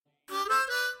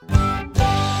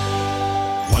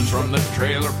One's from the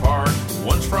trailer park,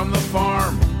 one's from the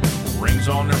farm. Rings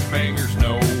on their fingers,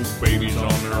 no babies on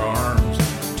their arms.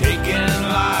 Taking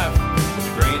life with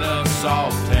a grain of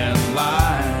salt and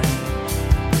lime.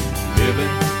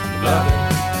 Living, loving,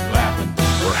 laughing,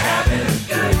 we're having a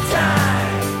good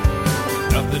time.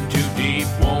 Nothing too deep,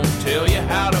 won't tell you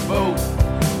how to vote.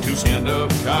 Two stand-up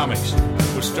comics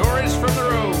with stories from the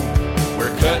road.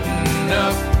 We're cutting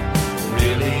up,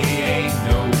 really ain't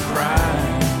no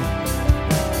crime.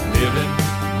 Living,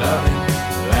 loving,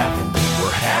 laughing,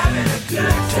 we're having a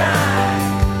good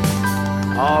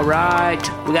time. All right,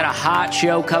 we got a hot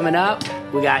show coming up.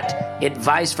 We got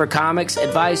advice for comics,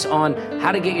 advice on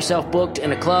how to get yourself booked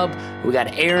in a club. We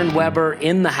got Aaron Weber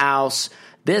in the house.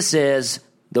 This is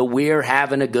the We're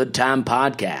Having a Good Time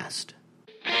podcast.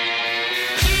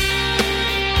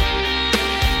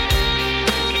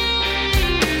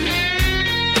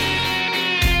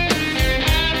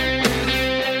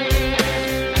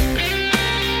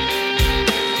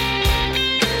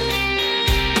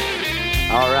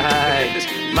 All right.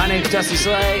 My name's Dusty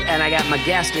Slay, and I got my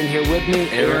guest in here with me,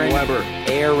 Aaron Weber.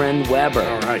 Aaron Weber.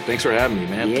 All right. Thanks for having me,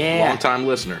 man. Yeah. Long-time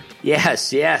listener.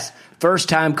 Yes.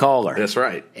 First-time caller. That's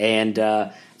right. And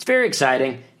it's very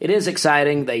exciting. It is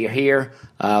exciting that you're here.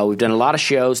 We've done a lot of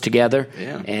shows together.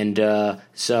 Yeah. And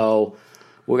so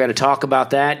we're going to talk about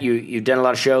that. You've done a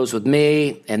lot of shows with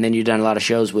me, and then you've done a lot of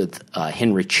shows with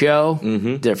Henry Cho.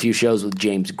 Mm-hmm. Did a few shows with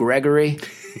James Gregory.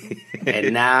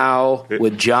 And now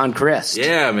with John Crist.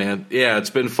 Yeah, man. Yeah, it's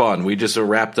been fun. We just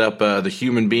wrapped up the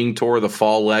Human Being Tour, the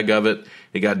fall leg of it.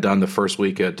 It got done the first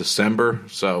week of December.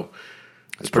 So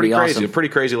it's pretty crazy. Awesome. Pretty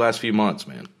crazy last few months,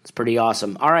 man. It's pretty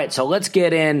awesome. All right, so let's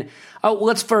get in.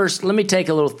 Let me take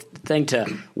a little thing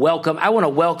to welcome. I want to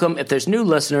welcome, if there's new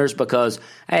listeners, because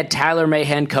I had Tyler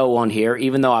Mahan Coe on here,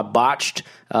 even though I botched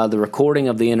the recording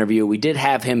of the interview. We did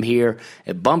have him here.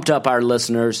 It bumped up our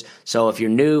listeners. So if you're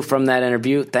new from that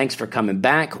interview, thanks for coming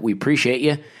back. We appreciate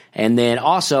you. And then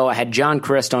also I had John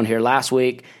Crist on here last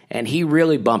week, and he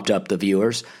really bumped up the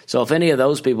viewers. So if any of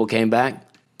those people came back,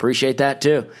 appreciate that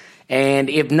too. And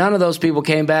if none of those people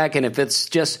came back, and if it's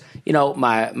just,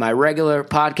 my regular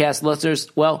podcast listeners,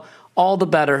 well, all the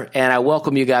better. And I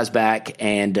welcome you guys back.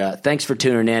 And thanks for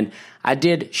tuning in. I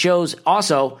did shows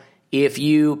also. If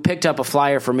you picked up a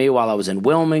flyer for me while I was in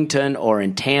Wilmington or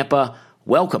in Tampa,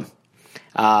 welcome.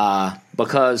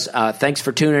 Because thanks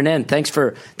for tuning in. Thanks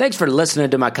for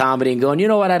listening to my comedy and going, you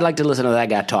know what, I'd like to listen to that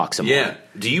guy talk some more. Yeah.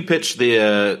 Do you pitch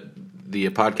the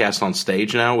podcast on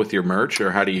stage now with your merch,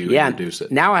 or how do you introduce it?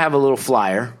 Now I have a little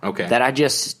flyer that I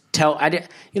just tell.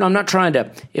 I'm not trying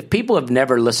to. If people have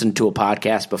never listened to a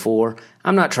podcast before,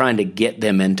 I'm not trying to get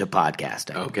them into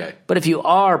podcasting. Okay. But if you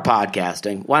are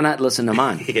podcasting, why not listen to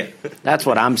mine? Yeah. That's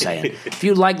what I'm saying. If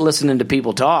you like listening to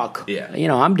people talk,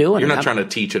 I'm doing it. You're not trying to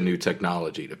teach a new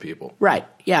technology to people. Right.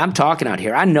 Yeah, I'm talking out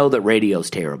here. I know that radio's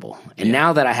terrible. And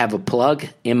now that I have a plug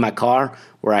in my car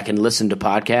where I can listen to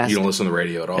podcasts. You don't listen to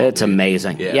radio at all. It's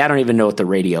amazing. Yeah, I don't even know what the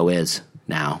radio is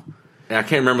now. I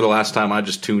can't remember the last time I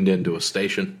just tuned into a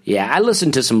station. Yeah, I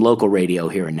listen to some local radio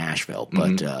here in Nashville,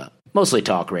 but mostly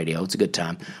talk radio. It's a good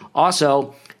time.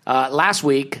 Also, last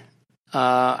week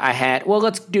I had. Well,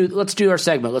 let's do our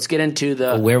segment. Let's get into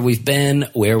the where we've been,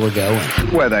 where we're going,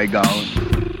 where they going,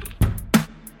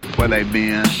 where they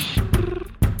been,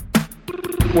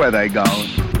 where they going,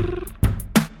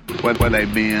 where they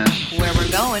been, where we're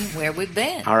going, where we've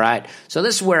been. All right. So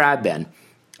this is where I've been,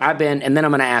 and then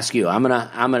I'm going to ask you. I'm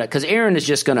gonna, because Aaron is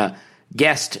just going to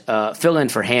fill in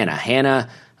for Hannah. Hannah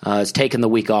is taking the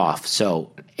week off.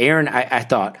 So Aaron, I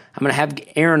thought I'm going to have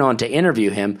Aaron on to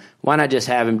interview him. Why not just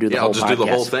have him do the whole podcast? I'll just do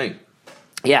the whole thing.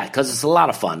 Yeah, because it's a lot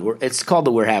of fun. It's called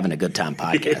the We're Having a Good Time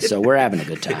podcast. So we're having a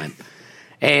good time.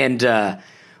 And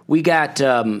we got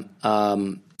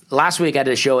last week I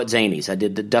did a show at Zanies. I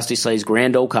did the Dusty Slay's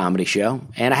Grand Ole Comedy Show.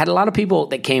 And I had a lot of people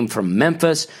that came from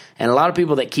Memphis and a lot of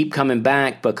people that keep coming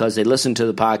back because they listen to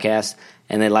the podcast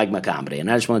and they like my comedy. And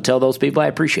I just want to tell those people I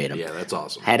appreciate them. Yeah, that's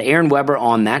awesome. Had Aaron Weber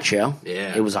on that show.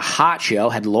 Yeah. It was a hot show.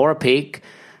 Had Laura Peak.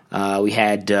 We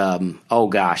had,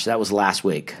 that was last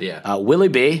week. Yeah. Willie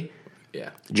B. Yeah.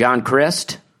 John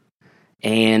Crist.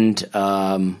 And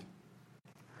from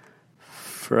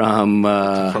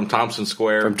Thompson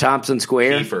Square. From Thompson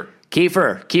Square.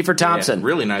 Kiefer Thompson. Yeah,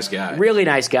 really nice guy. Really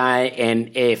nice guy.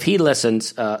 And if he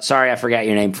listens, sorry I forgot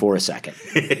your name for a second.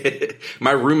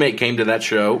 My roommate came to that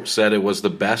show, said it was the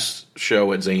best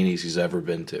show at Zanies he's ever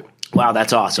been to. Wow,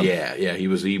 that's awesome. Yeah, he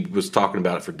was talking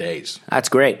about it for days. That's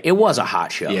great. It was a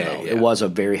hot show, though. Yeah. It was a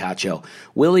very hot show.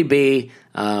 Willie B.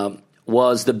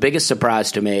 Was the biggest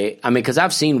surprise to me. I mean, because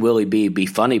I've seen Willie B. be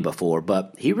funny before,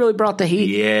 but he really brought the heat.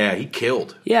 Yeah, he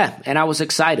killed. Yeah, and I was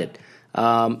excited.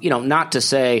 Not to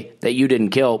say that you didn't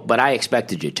kill, but I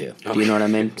expected you to. Do you know what I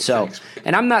mean? So,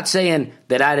 and I'm not saying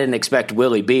that I didn't expect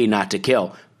Willie B not to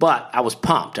kill, but I was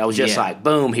pumped. I was just like,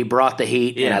 boom, he brought the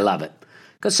heat, and I love it.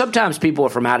 Because sometimes people are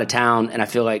from out of town, and I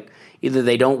feel like either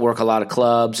they don't work a lot of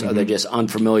clubs or they're just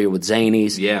unfamiliar with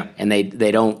Zanies. Yeah. And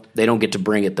they don't get to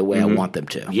bring it the way I want them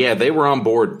to. Yeah, they were on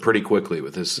board pretty quickly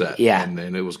with his set. Yeah.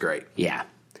 And it was great. Yeah.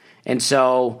 And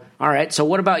so, all right, so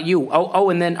what about you?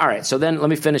 And then, all right, so then let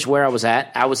me finish where I was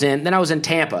at. I was in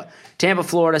Tampa. Tampa,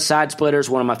 Florida, Side Splitters,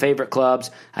 one of my favorite clubs.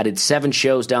 I did 7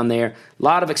 shows down there. A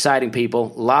lot of exciting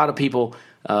people. A lot of people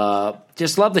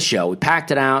just love the show. We packed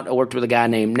it out. I worked with a guy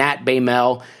named Nat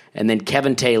Baymel and then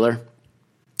Kevin Taylor.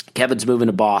 Kevin's moving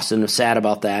to Boston. I'm sad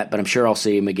about that, but I'm sure I'll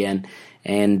see him again.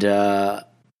 And but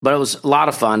it was a lot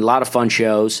of fun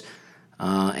shows.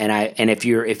 And if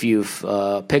you've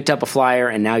picked up a flyer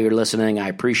and now you're listening, I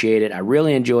appreciate it. I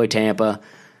really enjoy Tampa.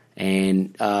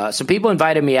 And some people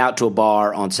invited me out to a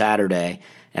bar on Saturday,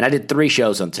 and I did 3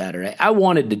 shows on Saturday. I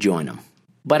wanted to join them,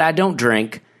 but I don't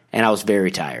drink. And I was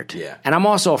very tired. Yeah. And I'm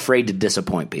also afraid to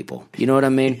disappoint people. You know what I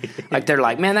mean? Like, they're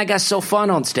like, man, that guy's so fun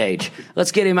on stage.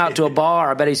 Let's get him out to a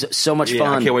bar. I bet he's so much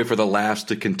fun. I can't wait for the laughs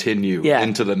to continue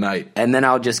into the night. And then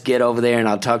I'll just get over there and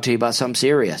I'll talk to you about something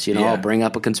serious. Yeah. I'll bring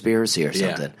up a conspiracy or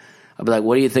something. I'll be like,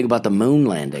 what do you think about the moon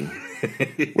landing?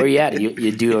 Where you at?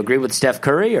 Do you agree with Steph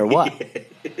Curry or what?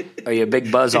 Are you a big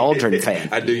Buzz Aldrin fan?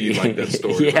 I do. You like that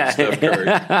story about Steph Curry.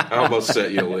 I almost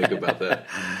sent you a link about that.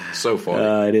 So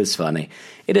funny. It is funny.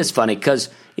 It is funny because,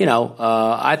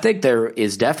 I think there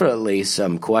is definitely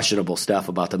some questionable stuff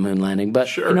about the moon landing,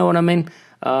 but you know what I mean?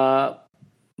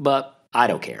 But I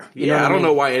don't care. I don't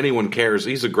know why anyone cares.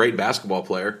 He's a great basketball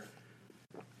player.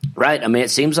 Right. I mean,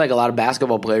 it seems like a lot of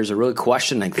basketball players are really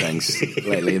questioning things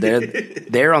lately.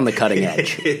 They're on the cutting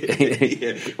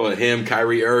edge. Well, him,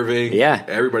 Kyrie Irving. Yeah.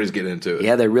 Everybody's getting into it.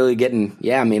 Yeah, they're really getting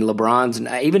 – I mean, LeBron's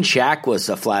 – even Shaq was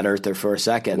a flat earther for a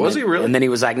second. Was he really? And then he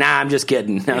was like, nah, I'm just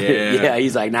kidding. Yeah.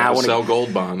 He's like, nah, I want to – sell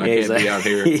gold bond. I can't be out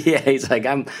here. Yeah, he's like,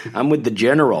 I'm with the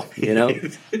general,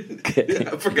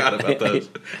 I forgot about those.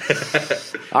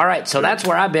 All right, so that's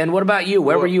where I've been. What about you?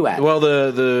 Where were you at? Well,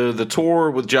 the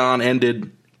tour with John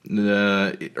ended –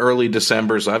 early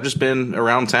December, so I've just been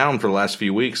around town for the last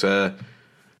few weeks.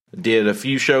 Did a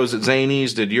few shows at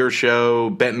Zanies, did your show.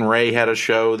 Benton Ray had a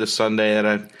show this Sunday that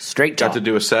I Straight got Talk. to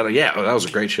do a set. Yeah, that was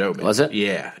a great show, man. Was it?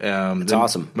 Yeah. That's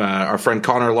awesome. Our friend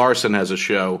Connor Larson has a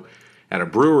show at a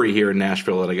brewery here in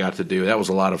Nashville that I got to do. That was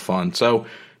a lot of fun. So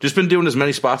just been doing as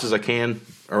many spots as I can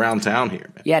around town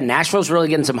here, man. Yeah, Nashville's really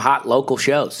getting some hot local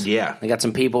shows. Yeah. They got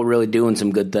some people really doing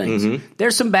some good things. Mm-hmm.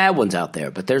 There's some bad ones out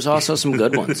there, but there's also some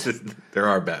good ones. There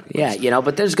are bad ones. Yeah,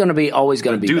 but there's always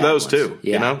going to be do bad those ones. too.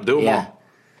 Yeah. Do them all.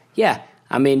 Yeah.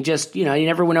 I mean, just, you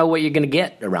never know what you're going to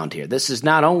get around here. This is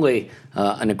not only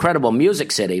an incredible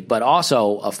music city, but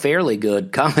also a fairly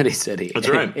good comedy city. That's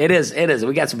right. It is.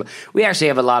 We actually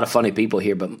have a lot of funny people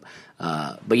here, but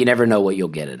you never know what you'll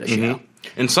get at a show. Mm-hmm.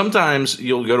 And sometimes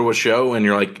you'll go to a show and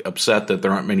you're like upset that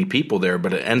there aren't many people there,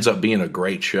 but it ends up being a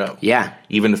great show. Yeah.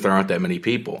 Even if there aren't that many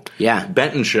people. Yeah.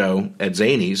 Benton show at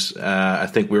Zanies, I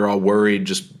think we were all worried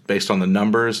just based on the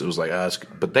numbers. It was like us,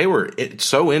 but they were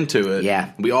so into it.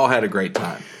 Yeah. We all had a great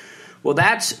time. Well,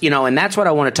 that's what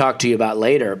I want to talk to you about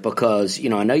later because,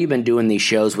 I know you've been doing these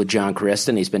shows with John Christ,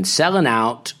 he's been selling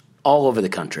out all over the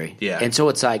country. Yeah. And so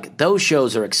it's like those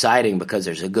shows are exciting because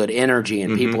there's a good energy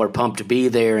and people are pumped to be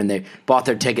there and they bought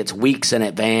their tickets weeks in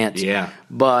advance. Yeah.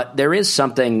 But there is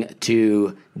something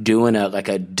to doing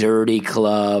a dirty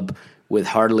club with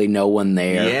hardly no one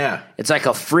there. Yeah. It's like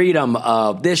a freedom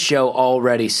of this show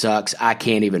already sucks. I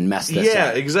can't even mess this up.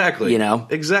 Yeah, exactly.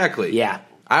 Exactly. Yeah.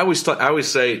 I always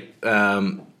say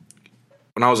when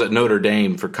I was at Notre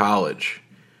Dame for college,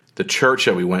 the church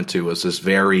that we went to was this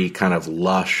very kind of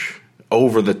lush,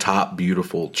 over-the-top,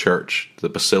 beautiful church, the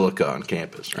Basilica on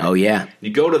campus. Right? Oh, yeah.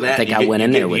 You go to that. I think I went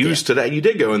in there with you. You get used to that. You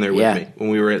did go in there with me when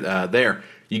we were there.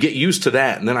 You get used to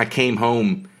that, and then I came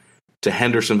home to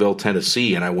Hendersonville,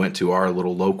 Tennessee, and I went to our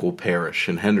little local parish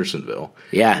in Hendersonville.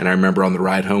 Yeah. And I remember on the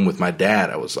ride home with my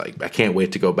dad, I was like, I can't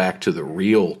wait to go back to the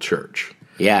real church.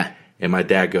 Yeah. And my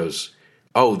dad goes,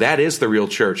 oh, that is the real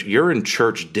church. You're in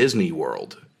Church Disney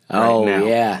World. Oh, right now.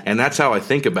 yeah. And that's how I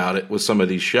think about it with some of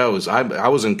these shows. I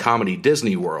was in Comedy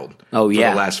Disney World for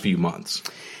the last few months.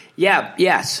 Yeah,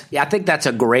 yes. Yeah, I think that's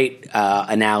a great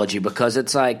analogy because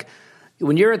it's like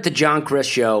when you're at the John Christ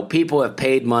show, people have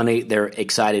paid money. They're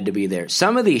excited to be there.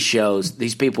 Some of these shows,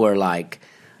 these people are like,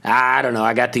 I don't know.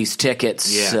 I got these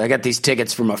tickets. Yeah. I got these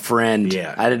tickets from a friend.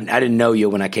 Yeah. I didn't know you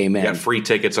when I came in. You got free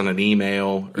tickets on an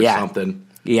email or something.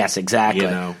 Yes, exactly.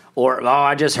 Or,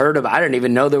 I just heard about. I didn't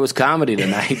even know there was comedy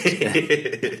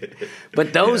tonight.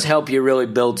 But those help you really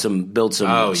build some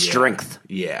strength.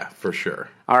 Yeah, for sure.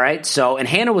 All right. So, and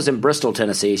Hannah was in Bristol,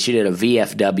 Tennessee. She did a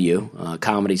VFW,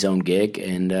 Comedy Zone gig,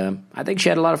 and I think she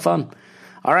had a lot of fun.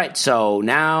 All right. So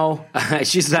now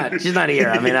she's not here.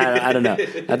 I mean, I don't know.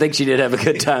 I think she did have a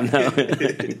good time though.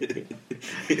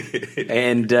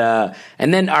 And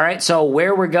then, all right. So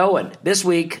where we're going this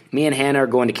week? Me and Hannah are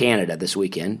going to Canada this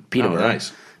weekend. Peterborough. Oh,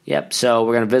 nice. Yep. So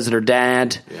we're going to visit her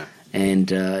dad. Yeah. And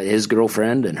his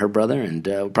girlfriend and her brother, and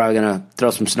we're probably going to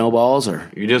throw some snowballs.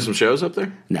 Or You doing some shows up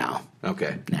there? No.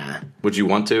 Okay. Nah. Would you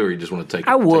want to, or you just want to take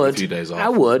I would. a few days off? I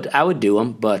would do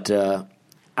them, but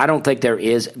I don't think there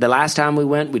is. The last time we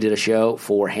went, we did a show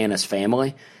for Hannah's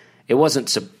family. It wasn't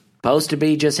supposed to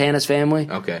be just Hannah's family.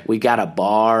 Okay. We got a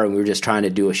bar, and we were just trying to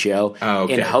do a show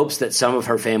in hopes that some of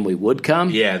her family would come.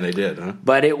 Yeah, and they did, huh?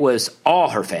 But it was all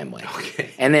her family. Okay.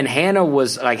 And then Hannah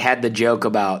was had the joke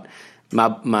about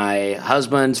my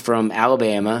husband's from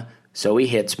Alabama, so he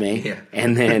hits me. Yeah.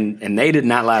 And they did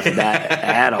not laugh at that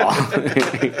at all.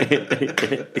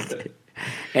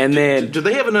 And then, do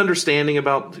they have an understanding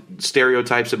about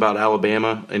stereotypes about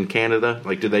Alabama and Canada?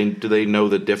 Like, do they know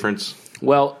the difference?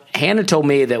 well, Hannah told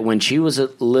me that when she was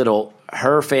little,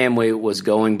 her family was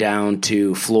going down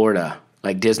to Florida,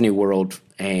 like Disney World,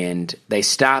 and they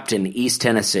stopped in East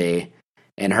Tennessee,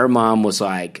 and her mom was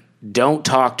like, don't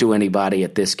talk to anybody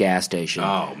at this gas station.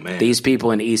 Oh, man. These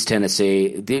people in East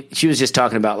Tennessee, she was just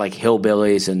talking about like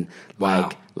hillbillies and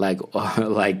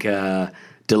like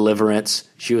Deliverance.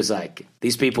 She was like,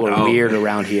 these people are weird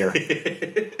around here.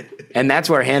 And that's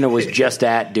where Hannah was just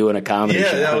at doing a comedy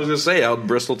show. Yeah, I was going to say, out in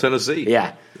Bristol, Tennessee.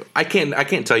 Yeah. I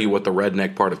can't tell you what the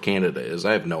redneck part of Canada is.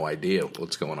 I have no idea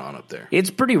what's going on up there. It's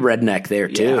pretty redneck there,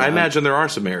 too. Yeah, I imagine there are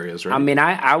some areas, right? I mean,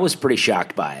 I was pretty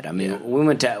shocked by it. I mean, we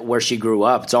went to where she grew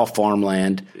up. It's all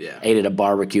farmland. Yeah. Ate at a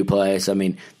barbecue place. I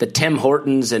mean, the Tim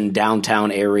Hortons and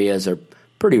downtown areas are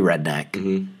pretty redneck.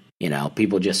 Mm-hmm. You know,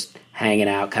 people just hanging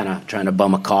out, kind of trying to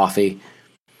bum a coffee.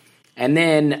 And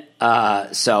then,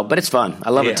 but it's fun.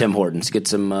 I love a Tim Hortons. Get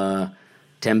some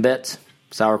Timbits,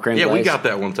 sour cream glaze. Yeah, we got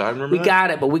that one time. Remember We got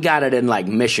it, but we got it in like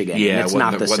Michigan. Yeah, it's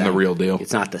not the same. Wasn't the real deal.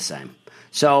 It's not the same.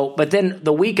 So, but then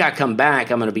the week I come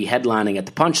back, I'm going to be headlining at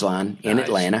the Punchline in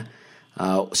Atlanta.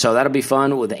 So that'll be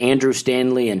fun with Andrew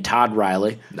Stanley and Todd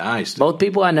Riley. Nice. Both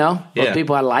people I know. Both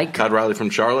people I like. Todd Riley from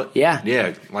Charlotte? Yeah.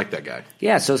 Yeah, I like that guy.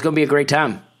 Yeah, so it's going to be a great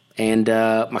time. And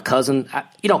my cousin,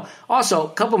 also a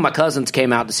couple of my cousins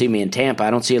came out to see me in Tampa. I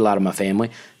don't see a lot of my family.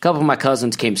 A couple of my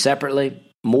cousins came separately.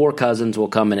 More cousins will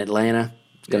come in Atlanta.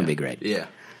 It's going to be great. Yeah.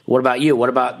 What about you? What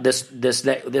about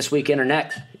this weekend or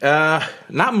next?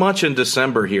 Not much in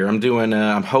December here.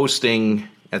 I'm hosting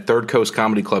at Third Coast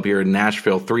Comedy Club here in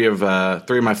Nashville. Three of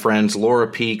my friends, Laura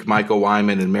Peak, Michael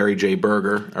Wyman, and Mary J.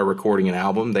 Berger, are recording an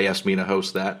album. They asked me to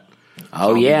host that.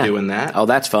 Oh, so yeah. I'll be doing that. Oh,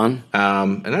 that's fun.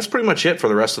 And that's pretty much it for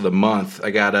the rest of the month.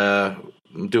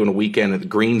 I'm doing a weekend at the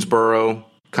Greensboro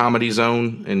Comedy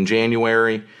Zone in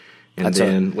January. And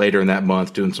then later in that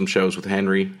month, doing some shows with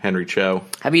Henry Cho.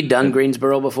 Have you done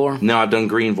Greensboro before? No, I've done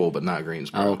Greenville, but not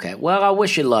Greensboro. Oh, okay. Well, I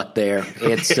wish you luck there.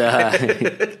 It's,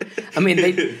 I mean,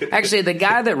 the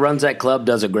guy that runs that club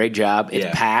does a great job. It's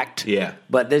packed. Yeah.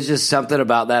 But there's just something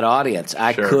about that audience.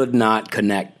 I could not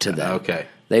connect to them. Okay.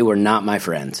 They were not my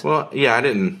friends. Well, yeah,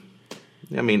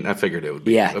 I figured it would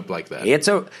be like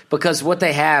that. Because what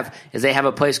they have is they have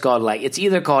a place called it's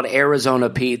either called Arizona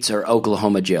Pete's or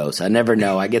Oklahoma Joe's. I never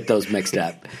know. I get those mixed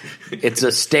up. It's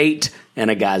a state and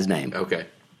a guy's name. Okay.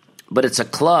 But it's a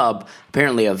club,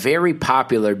 apparently a very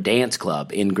popular dance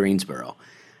club in Greensboro.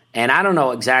 And I don't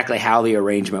know exactly how the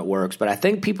arrangement works, but I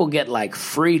think people get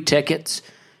free tickets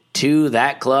to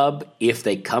that club if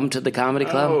they come to the comedy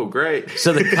club. Oh, great.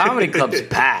 So the comedy club's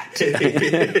packed.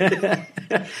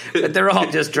 But they're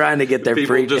all just trying to get their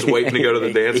people free. Just waiting to go to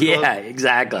the dance club? Yeah,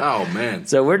 exactly. Oh, man.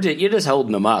 So you're just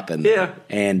holding them up. And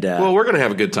well, we're going to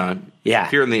have a good time. Yeah.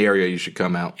 If you're in the area, you should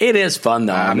come out. It is fun,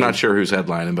 though. I'm not sure who's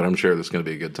headlining, but I'm sure this is going to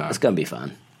be a good time. It's going to be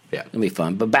fun. Yeah. It's going to be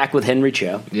fun. But back with Henry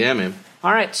Cho. Yeah, man.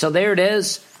 All right, so there it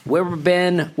is. Where we've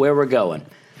been, where we're going.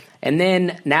 And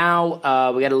then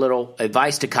now we got a little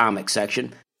advice to comics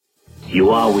section. You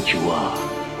are what you are.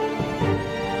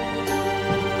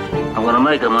 I'm going to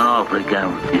make him an offer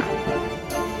again with you.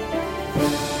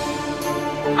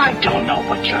 I don't know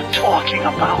what you're talking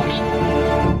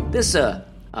about. This is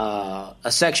a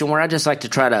section where I just like to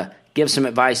try to give some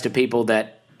advice to people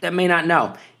that may not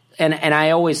know. And I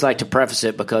always like to preface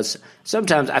it because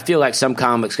sometimes I feel like some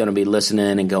comic's going to be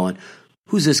listening and going,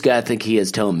 who's this guy think he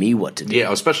is telling me what to do?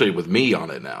 Yeah, especially with me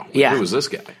on it now. Yeah. Who is this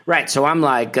guy? Right. So I'm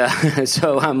like,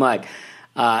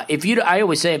 I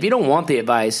always say, if you don't want the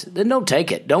advice, then don't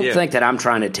take it. Don't think that I'm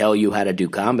trying to tell you how to do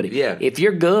comedy. Yeah. If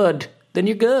you're good, then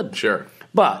you're good. Sure.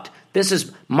 But this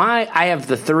is I have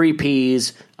the 3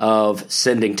 Ps of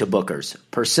sending to bookers: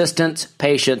 persistence,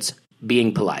 patience,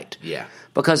 being polite. Yeah.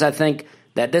 Because I think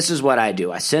that this is what I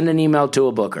do. I send an email to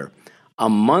a booker. A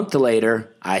month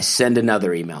later, I send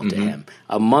another email to him.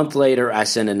 A month later, I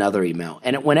send another email.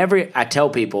 And whenever I tell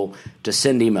people to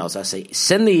send emails, I say,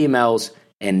 send the emails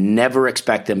and never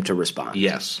expect them to respond.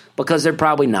 Yes. Because they're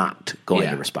probably not going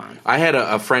to respond. I had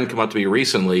a friend come up to me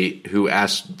recently who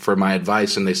asked for my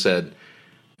advice, and they said,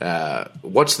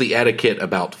 what's the etiquette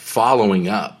about following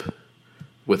up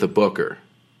with a booker?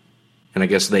 And I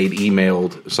guess they'd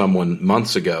emailed someone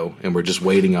months ago and were just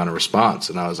waiting on a response.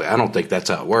 And I was like, I don't think that's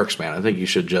how it works, man. I think you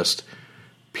should just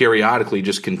periodically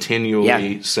just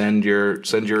continually send your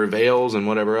avails and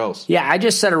whatever else. Yeah, I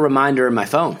just set a reminder in my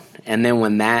phone. And then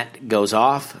when that goes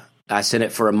off, I send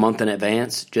it for a month in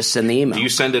advance. Just send the email. Do you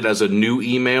send it as a new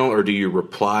email, or do you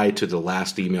reply to the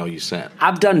last email you sent?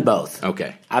 I've done both.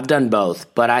 Okay. I've done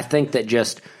both. But I think that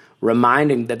just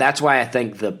reminding that's why I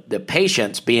think the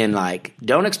patience being like,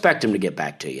 don't expect him to get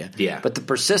back to you. Yeah. But the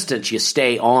persistence, you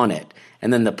stay on it.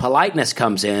 And then the politeness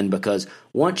comes in because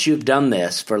once you've done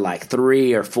this for like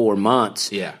 3 or 4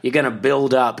 months, you're going to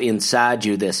build up inside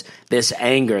you this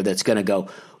anger that's going to go,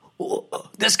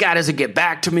 this guy doesn't get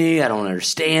back to me. I don't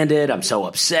understand it. I'm so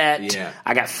upset. Yeah.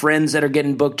 I got friends that are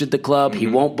getting booked at the club. He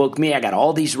won't book me. I got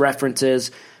all these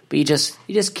references. But you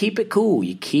just keep it cool.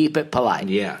 You keep it polite.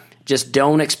 Yeah. Just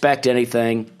don't expect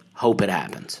anything. Hope it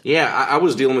happens. Yeah, I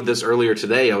was dealing with this earlier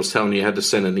today. I was telling you I had to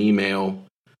send an email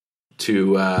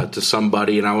to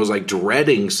somebody, and I was like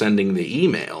dreading sending the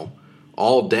email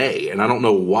all day, and I don't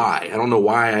know why. I don't know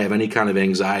why I have any kind of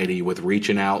anxiety with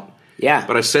reaching out. Yeah.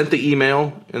 But I sent the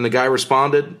email, and the guy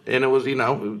responded, and it was,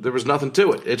 there was nothing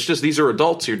to it. It's just these are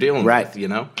adults you're dealing with,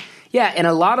 Yeah, and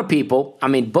a lot of people,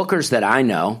 bookers that I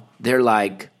know, they're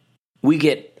like, we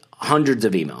get hundreds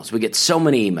of emails. We get so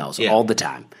many emails all the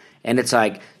time. And it's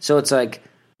like,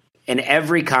 and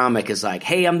every comic is like,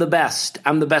 hey, I'm the best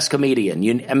comedian.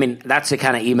 That's the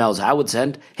kind of emails I would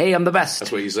send. Hey, I'm the best.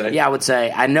 That's what you say? Yeah, I would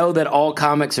say, I know that all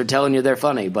comics are telling you they're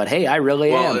funny, but hey, I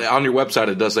really am. Well, on your website,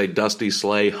 it does say Dusty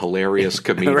Slay, hilarious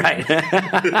comedian. Right.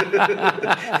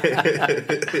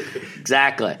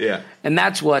 Exactly. Yeah. And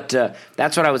that's what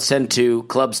I would send to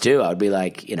clubs too. I would be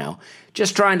like,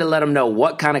 just trying to let them know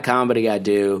what kind of comedy I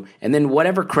do, and then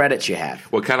whatever credits you have.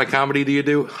 What kind of comedy do you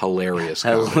do? Hilarious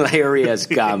comedy. Hilarious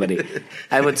comedy.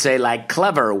 I would say like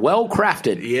clever,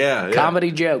 well-crafted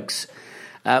comedy jokes.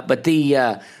 But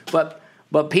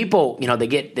people, they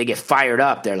get fired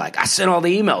up. They're like, I sent all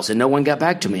the emails and no one got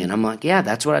back to me. And I'm like, yeah,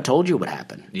 that's what I told you would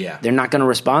happen. Yeah. They're not going to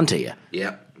respond to you.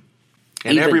 Yeah.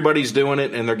 And everybody's doing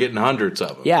it, and they're getting hundreds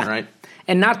of them. Yeah. Right?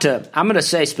 And I'm going to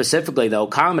say specifically, though,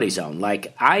 Comedy Zone.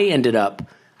 Like,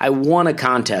 I won a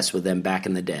contest with them back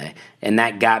in the day, and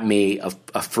that got me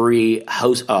a free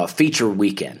feature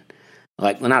weekend.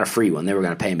 Like, well, not a free one. They were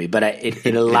going to pay me, but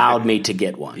it allowed me to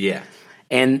get one. Yeah.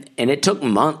 And it took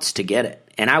months to get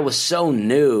it. And I was so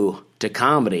new to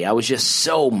comedy. I was just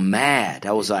so mad.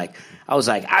 I was like,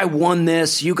 I won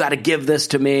this. You got to give this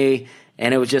to me.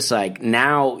 And it was just like,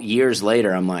 now, years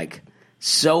later, I'm like,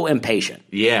 so impatient.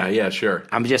 Yeah, sure.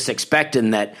 I'm just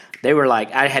expecting that they were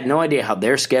like, I had no idea how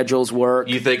their schedules work.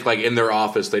 You think like in their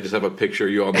office they just have a picture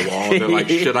of you on the wall and they're like,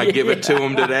 should I give it to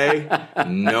them today?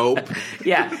 Nope.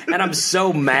 Yeah, and I'm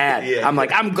so mad. Yeah. I'm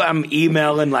like, I'm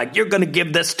emailing like, you're going to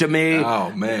give this to me.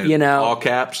 Oh, man. All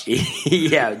caps?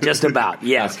 Yeah, just about,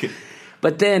 yes. Okay.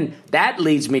 But then that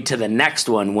leads me to the next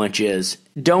one, which is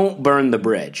don't burn the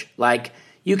bridge. Like,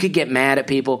 you could get mad at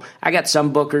people. I got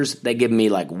some bookers, they give me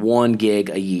like 1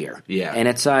 gig a year. Yeah. And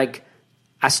it's like,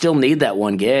 I still need that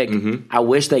 1 gig. Mm-hmm. I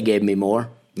wish they gave me more.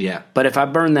 Yeah. But if I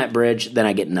burn that bridge, then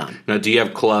I get none. Now, do you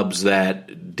have clubs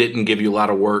that didn't give you a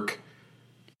lot of work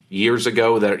years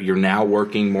ago that you're now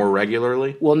working more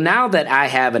regularly? Well, now that I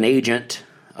have an agent,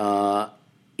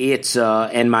 it's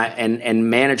and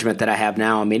management that I have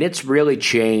now, it's really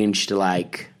changed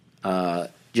like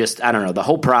just, I don't know, the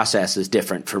whole process is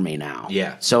different for me now.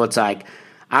 Yeah. So it's like,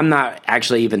 I'm not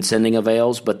actually even sending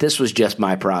avails, but this was just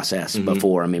my process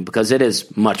before. Because it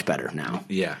is much better now.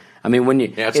 Yeah.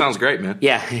 It sounds great, man.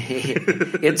 Yeah.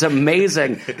 It's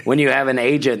amazing when you have an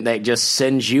agent that just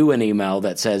sends you an email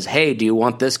that says, hey, do you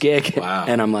want this gig? Wow.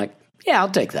 And I'm like, yeah,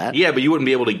 I'll take that. Yeah, but you wouldn't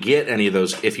be able to get any of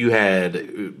those if you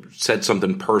had said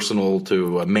something personal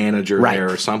to a manager there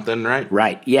or something, right?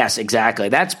 Right. Yes, exactly.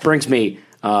 That brings me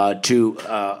to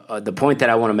the point that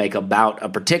I want to make about a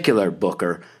particular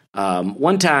booker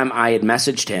one time I had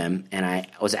messaged him and I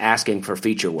was asking for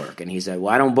feature work, and he said,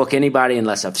 well, I don't book anybody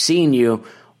unless I've seen you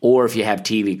or if you have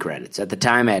TV credits. At the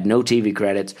time, I had no TV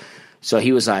credits. So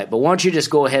he was like, but why don't you just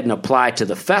go ahead and apply to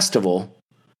the festival?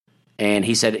 And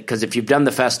he said, because if you've done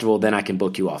the festival, then I can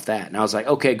book you off that. And I was like,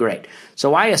 okay, great.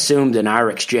 So I assumed in our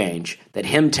exchange that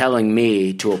him telling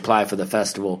me to apply for the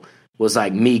festival was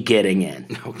like me getting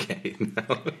in. Okay.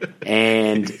 No.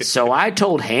 And so I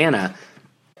told Hannah,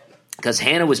 because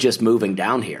Hannah was just moving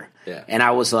down here. Yeah. And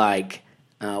I was like,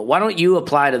 why don't you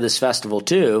apply to this festival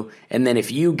too? And then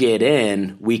if you get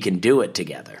in, we can do it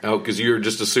together. Oh, because you're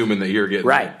just assuming that you're getting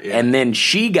right. Yeah. And then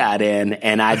she got in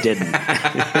and I didn't.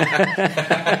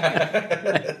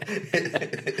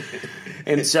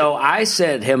 And so I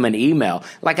sent him an email.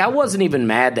 Like, I wasn't even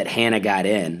mad that Hannah got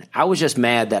in. I was just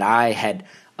mad that I had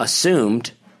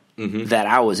assumed that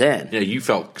I was in. Yeah, you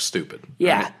felt stupid.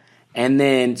 Yeah. Right? And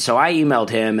then, so I emailed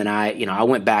him and I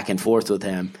went back and forth with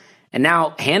him. And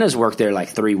now Hannah's worked there like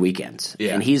 3 weekends.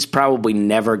 Yeah. And he's probably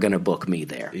never going to book me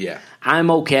there. Yeah. I'm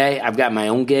okay. I've got my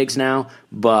own gigs now,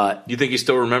 but You think he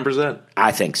still remembers that?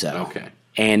 I think so. Okay.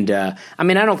 And, I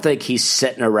don't think he's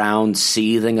sitting around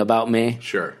seething about me.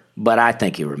 Sure. But I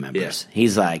think he remembers. Yeah.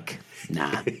 He's like,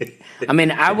 nah.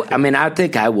 I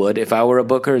think I would if I were a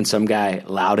booker and some guy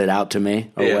loud it out to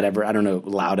me or whatever. I don't know,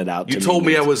 loud it out to me. You told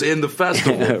me I was in the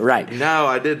festival. Right. No,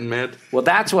 I didn't, man. Well,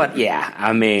 that's what,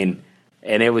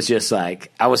 and it was just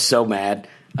like, I was so mad.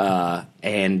 Because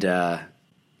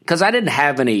I didn't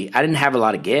have a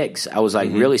lot of gigs. I was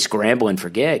like really scrambling for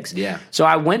gigs. Yeah. So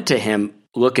I went to him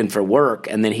looking for work,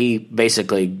 and then he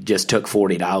basically just took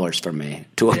 $40 from me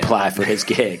to apply for his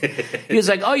gig. He was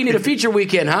like, oh, you need a feature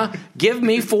weekend, huh? Give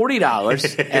me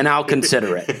 $40 and I'll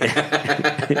consider it.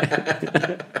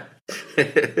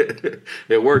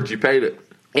 It worked. You paid it.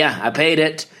 Yeah, I paid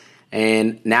it,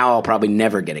 and now I'll probably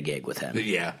never get a gig with him.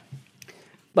 Yeah.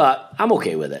 But I'm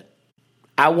okay with it.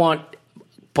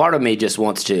 Part of me just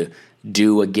wants to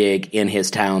do a gig in his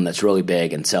town that's really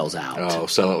big and sells out. Oh,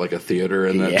 sell it like a theater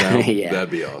in that town? Yeah. That'd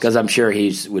be awesome. Because I'm sure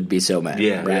he would be so mad.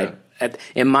 Yeah, right?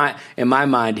 In my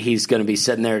mind, he's going to be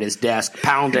sitting there at his desk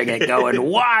pounding it, going,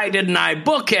 "Why didn't I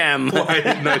book him? Why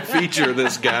didn't I feature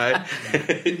this guy?"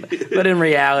 But in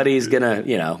reality, he's going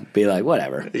to, be like,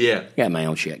 "Whatever. Yeah, got my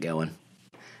own shit going."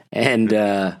 And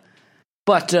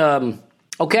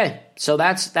okay, so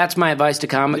that's my advice to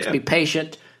comics: be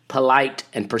patient, polite,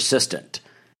 and persistent.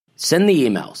 Send the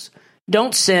emails.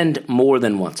 Don't send more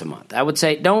than once a month. I would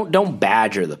say don't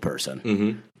badger the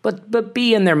person. But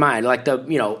be in their mind, like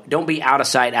don't be out of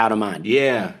sight, out of mind.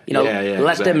 Yeah.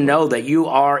 Let them know that you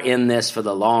are in this for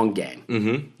the long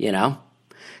game.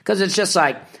 Because it's just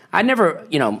like, I never,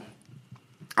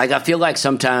 like I feel like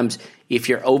sometimes if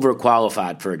you're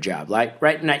overqualified for a job, like,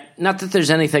 right, not that there's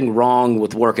anything wrong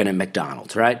with working at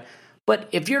McDonald's, right? But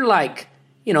if you're like,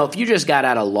 if you just got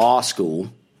out of law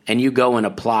school and you go and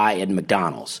apply at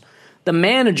McDonald's, the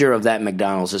manager of that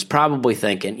McDonald's is probably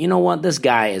thinking, you know what, this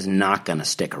guy is not going to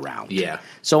stick around. Yeah.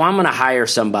 So I'm going to hire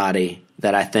somebody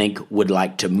that I think would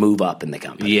like to move up in the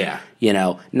company. Yeah.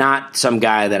 Not some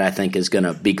guy that I think is going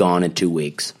to be gone in 2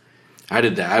 weeks. I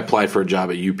did that. I applied for a job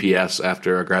at UPS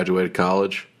after I graduated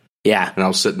college. Yeah. And I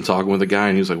was sitting talking with a guy,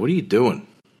 and he was like, "What are you doing?"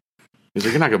 He's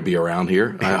like, "You're not going to be around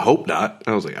here." I hope not.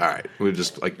 I was like, all right. We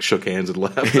just shook hands and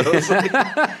left. I was like,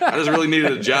 I just really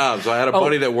needed a job. So I had a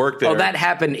buddy that worked there. Oh, that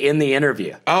happened in the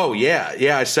interview. Oh, yeah.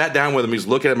 Yeah, I sat down with him. He's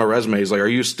looking at my resume. He's like, "Are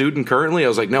you a student currently?" I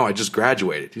was like, "No, I just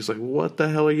graduated." He's like, "What the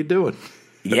hell are you doing?"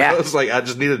 Yeah. I was like, "I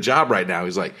just need a job right now."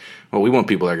 He's like, "Well, we want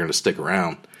people that are going to stick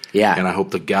around." Yeah. And I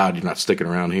hope to God you're not sticking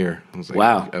around here. I was like,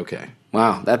 wow. Okay.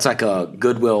 Wow, that's like a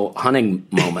Goodwill Hunting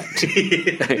moment.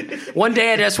 One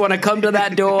day I just want to come to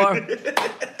that door.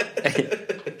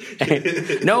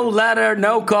 No letter,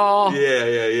 no call.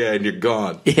 Yeah, and you're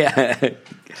gone. Yeah.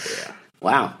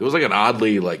 Wow. It was like an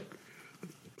oddly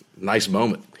nice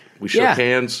moment. We shook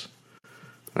hands.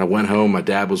 I went home. My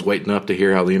dad was waiting up to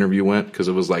hear how the interview went because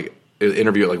it was an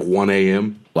interview at 1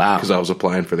 a.m. Wow. Because I was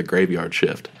applying for the graveyard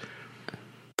shift.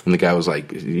 And the guy was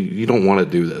like, "You don't want to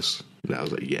do this." And I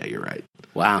was like, "Yeah, you're right."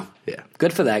 Wow. Yeah.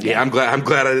 Good for that guy. Yeah, I'm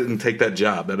glad I didn't take that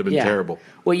job. That'd have been terrible.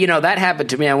 Well, that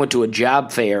happened to me. I went to a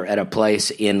job fair at a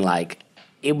place in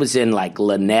it was in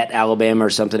Lynette, Alabama or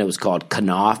something. It was called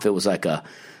Knopf. It was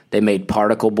they made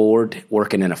particle board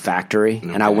working in a factory.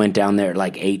 Okay. And I went down there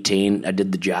at 18. I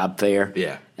did the job fair.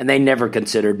 Yeah. And they never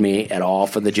considered me at all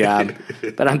for the job.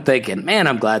 But I'm thinking, man,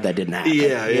 I'm glad that didn't happen.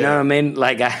 Yeah, You know what I mean?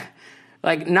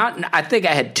 I think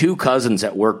I had 2 cousins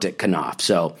that worked at Knopf,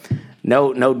 so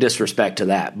no disrespect to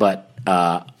that, but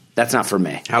that's not for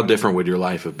me. How different would your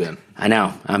life have been? I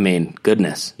know. I mean,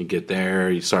 goodness. You get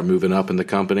there, you start moving up in the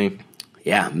company.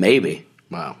 Yeah, maybe.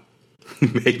 Wow.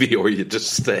 Maybe, or you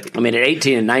just stay. I mean, at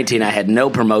 18 and 19, I had no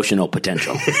promotional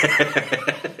potential.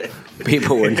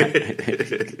 People were not.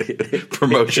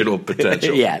 Promotional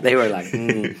potential. Yeah, they were like,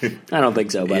 I don't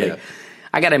think so, buddy. Yeah.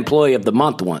 I got Employee of the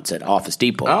Month once at Office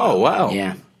Depot. Oh, wow.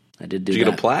 Yeah, I did do Did you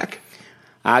that. get a plaque?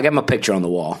 I got my picture on the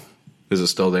wall. Is it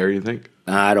still there, you think?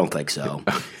 I don't think so.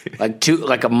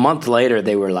 Like a month later,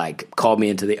 they were like, called me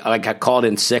into the, like I called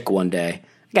in sick one day.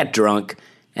 I got drunk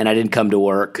and I didn't come to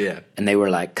work. Yeah. And they were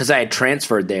like, because I had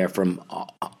transferred there from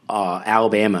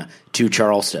Alabama to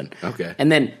Charleston. Okay.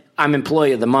 And then I'm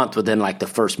Employee of the Month within like the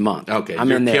first month. Okay, I'm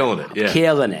you're in there, killing it, yeah.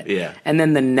 Killing it. Yeah. And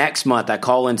then the next month, I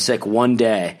call in sick one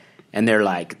day. And they're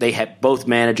like, they had both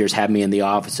managers have me in the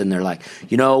office, and they're like,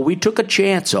 we took a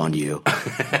chance on you.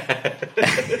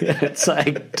 It's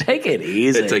like, take it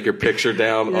easy. They take your picture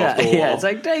down off the wall. Yeah, it's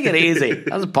like, take it easy.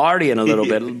 I was partying a little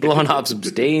bit, blowing off some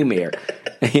steam here.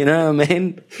 You know what I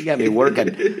mean? You got me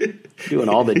working, doing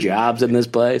all the jobs in this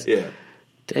place. Yeah.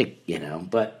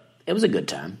 But it was a good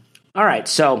time. All right,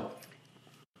 so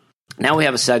now we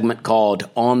have a segment called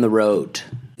On the Road.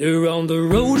 They're on the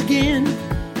road again.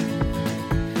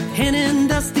 Hen and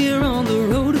Dusty are on the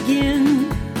road again,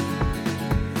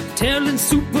 telling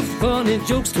super funny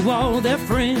jokes to all their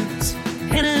friends.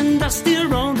 Hen and Dusty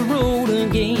are on the road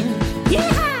again.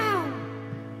 Yeah!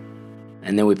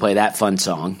 And then we play that fun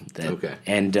song. Okay.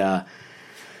 And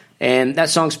that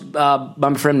song's by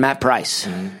my friend Matt Price.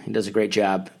 He does a great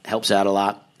job, helps out a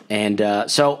lot.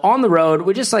 And so on the road,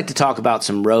 we just like to talk about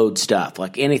some road stuff,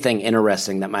 like anything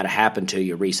interesting that might have happened to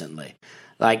you recently.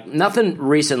 Like, nothing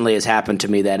recently has happened to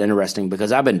me that interesting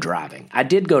because I've been driving. I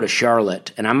did go to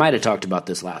Charlotte, and I might have talked about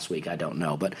this last week. I don't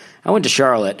know. But I went to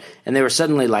Charlotte, and they were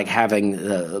suddenly, like, having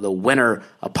the winter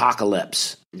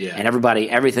apocalypse. Yeah. And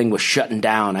everything was shutting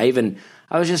down. I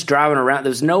was just driving around.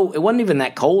 It wasn't even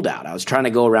that cold out. I was trying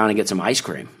to go around and get some ice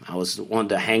cream. I was wanting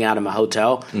to hang out in my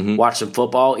hotel, watch some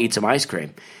football, eat some ice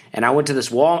cream. And I went to this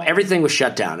Walmart. Everything was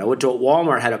shut down. I went to a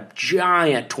Walmart, had a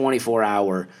giant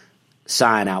 24-hour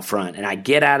sign out front, and I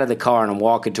get out of the car and I'm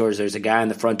walking towards, there's a guy in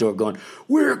the front door going,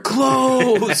 "We're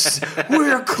closed,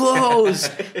 we're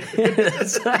closed."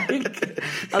 I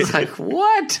was like,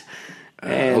 what?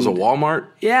 It was a Walmart?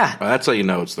 Yeah. Well, that's how you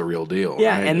know it's the real deal.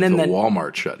 Yeah, right? and then the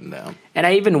Walmart shutting down. And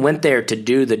I even went there to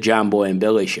do the John Boy and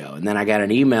Billy show, and then I got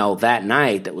an email that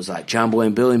night that was like, John Boy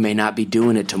and Billy may not be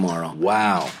doing it tomorrow.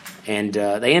 Wow. And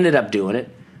they ended up doing it.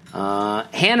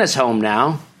 Hannah's home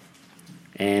now.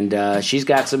 And she's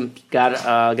got some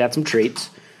treats,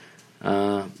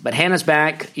 but Hannah's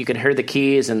back. You can hear the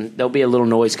keys, and there'll be a little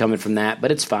noise coming from that,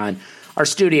 but it's fine. Our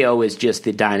studio is just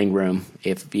the dining room,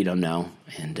 if you don't know,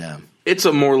 and it's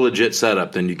a more legit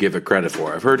setup than you give it credit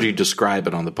for. I've heard you describe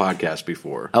it on the podcast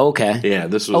before. Okay, yeah,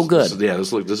 this was. Oh, good.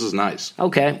 This is nice.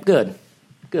 Okay, good.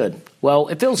 Well,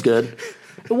 it feels good.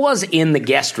 It was in the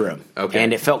guest room, okay,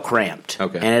 and it felt cramped,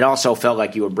 okay, and it also felt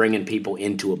like you were bringing people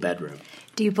into a bedroom.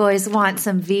 Do you boys want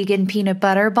some vegan peanut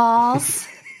butter balls?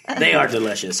 They are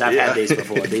delicious. I've had these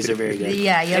before. These are very good.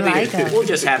 Yeah, you like them. We'll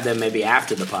just have them maybe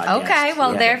after the podcast. Okay,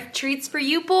 well, they're treats for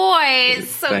you boys.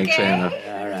 Thanks, okay? Anna.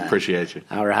 All right. Appreciate you.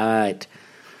 All right.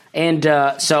 And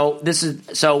so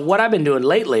what I've been doing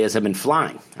lately is I've been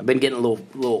flying. I've been getting a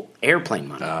little airplane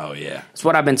money. Oh, yeah. It's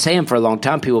what I've been saying for a long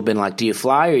time. People have been like, do you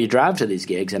fly or you drive to these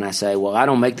gigs? And I say, well, I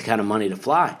don't make the kind of money to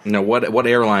fly. Now, what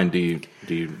airline do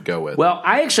you go with? Well,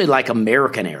 I actually like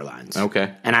American Airlines.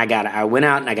 Okay. And I went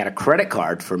out and I got a credit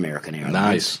card for American Airlines.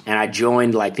 Nice. And I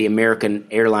joined like the American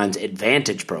Airlines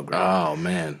Advantage program. Oh,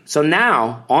 man. So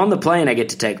now on the plane, I get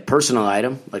to take a personal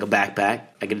item like a backpack.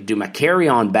 I get to do my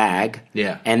carry-on bag.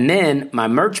 Yeah. And then my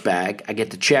merch bag, I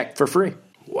get to check for free.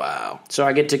 Wow. So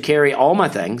I get to carry all my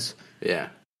things. Yeah.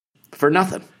 For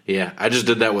nothing. Yeah. I just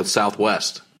did that with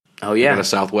Southwest. Oh, yeah. I got a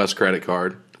Southwest credit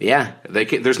card. Yeah.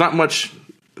 There's not much.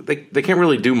 They can't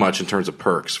really do much in terms of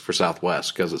perks for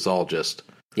Southwest because it's all just.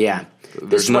 Yeah.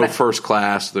 There's no first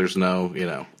class. There's no,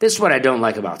 This is what I don't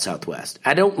like about Southwest.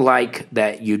 I don't like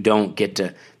that you don't get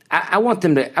to. I want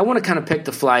to kind of pick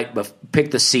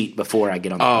the seat before I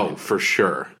get on the plane. Oh, for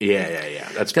sure. Yeah.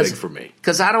 That's big for me.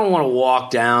 Because I don't want to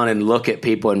walk down and look at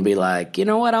people and be like, you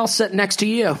know what, I'll sit next to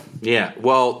you. Yeah.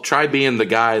 Well, try being the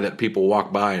guy that people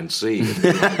walk by and see. And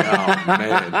be like, oh,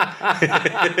 man.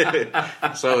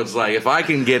 So it's like, if I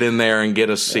can get in there and get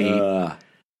a seat,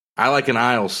 I like an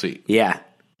aisle seat. Yeah.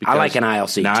 I like an aisle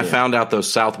seat, now, too. I found out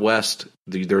those Southwest,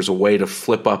 there's a way to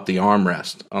flip up the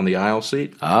armrest on the aisle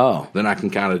seat. Oh. Then I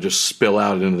can kind of just spill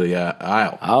out into the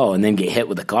aisle. Oh, and then get hit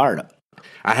with a cart.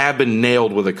 I have been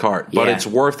nailed with a cart, but Yeah. it's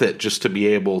worth it just to be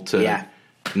able to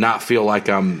not feel like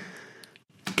I'm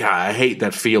God, I hate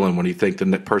that feeling when you think the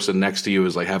person next to you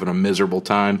is like having a miserable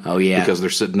time. Oh, yeah. Because they're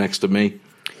sitting next to me.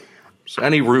 So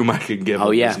any room I can give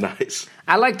them is nice.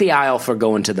 I like the aisle for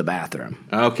going to the bathroom.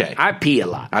 Okay. I pee a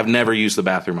lot. I've never used the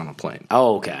bathroom on a plane.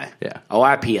 Oh, okay. Yeah. Oh,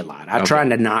 I pee a lot. I'm trying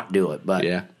to not do it, but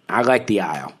I like the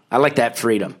aisle. I like that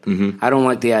freedom. Mm-hmm. I don't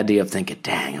like the idea of thinking,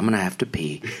 dang, I'm going to have to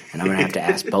pee, and I'm going to have to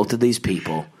ask both of these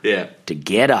people to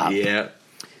get up. Yeah.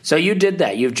 So you did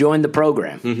that. You've joined the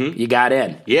program. Mm-hmm. You got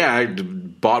in. Yeah, I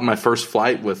bought my first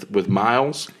flight with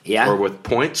miles or with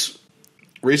points.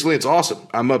 Recently, it's awesome.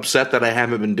 I'm upset that I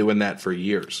haven't been doing that for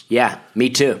years. Yeah,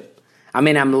 me too. I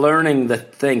mean, I'm learning the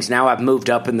things. Now I've moved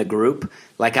up in the group.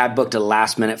 Like I booked a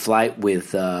last-minute flight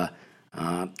with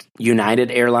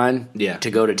United Airline to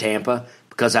go to Tampa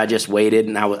because I just waited,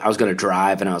 and I was going to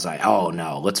drive, and I was like, oh,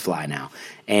 no, let's fly now.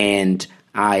 And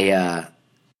I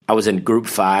was in Group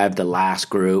 5, the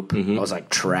last group. Mm-hmm. I was like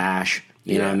trash.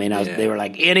 You know what I mean? They were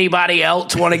like, anybody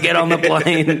else want to get on the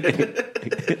plane?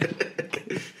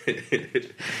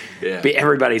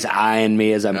 Everybody's eyeing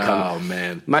me as I'm coming. Oh,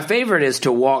 man. My favorite is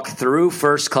to walk through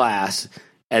first class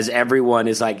as everyone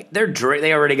is like,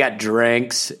 they already got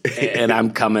drinks, and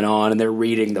I'm coming on, and they're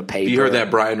reading the paper. You heard that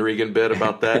Brian Regan bit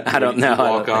about that? I don't know. You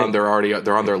walk on, they're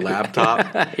on their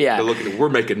laptop. Yeah. They're looking, we're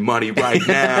making money right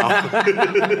now.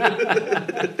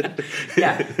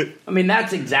 Yeah. I mean,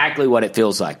 that's exactly what it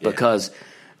feels like because,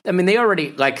 I mean, they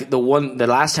already, like the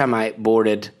last time I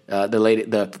boarded,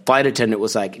 the flight attendant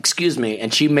was like, excuse me,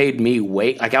 and she made me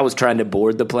wait. Like I was trying to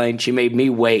board the plane. She made me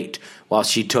wait while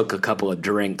she took a couple of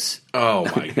drinks. Oh,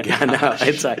 my God. I know.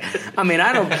 It's like, I mean,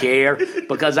 I don't care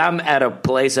because I'm at a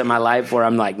place in my life where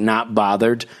I'm like not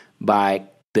bothered by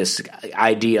this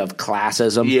idea of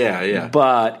classism. Yeah.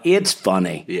 But it's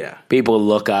funny. Yeah. People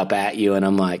look up at you, and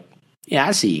I'm like, yeah,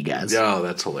 I see you guys. Oh,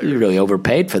 that's hilarious. You really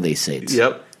overpaid for these seats.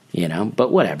 Yep. You know, but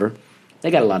whatever.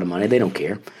 They got a lot of money. They don't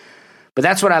care. But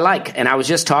that's what I like. And I was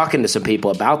just talking to some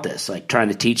people about this, like trying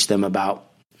to teach them about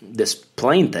this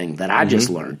plane thing that I just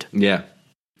learned. Yeah.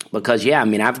 Because, I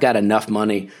mean, I've got enough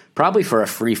money probably for a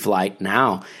free flight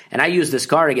now. And I use this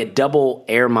car to get double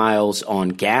air miles on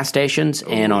gas stations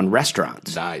and on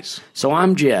restaurants. Nice. So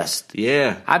I'm just...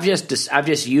 Yeah. I've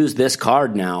just used this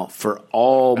card now for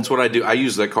all... That's what I do. I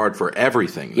use that card for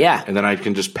everything. Yeah. And then I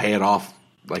can just pay it off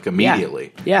like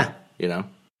immediately. Yeah. You know?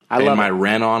 I love my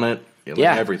rent on it.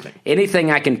 Everything. Anything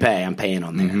I can pay, I'm paying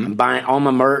on there. Mm-hmm. I'm buying all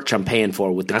my merch, I'm paying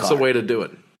for with the card. That's the way to do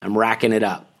it. I'm racking it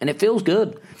up. And it feels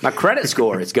good. My credit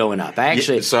score is going up. I get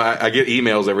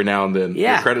emails every now and then.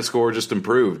 Yeah. Your credit score just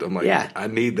improved. I'm like, I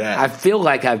need that. I feel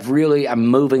like I'm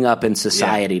moving up in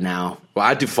society now. Well,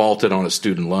 I defaulted on a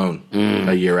student loan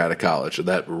a year out of college.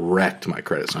 That wrecked my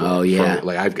credit score. Oh, yeah.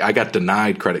 I got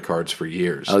denied credit cards for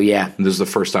years. Oh, yeah. And this is the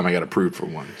first time I got approved for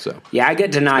one. So yeah, I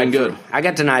got denied. Good. I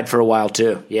got denied for a while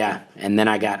too. Yeah, and then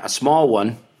I got a small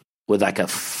one with like a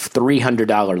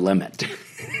 $300 limit.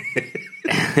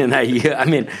 And I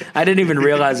mean, I didn't even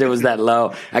realize it was that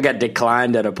low. I got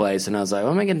declined at a place, and I was like,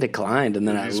 "Why am I getting declined?" And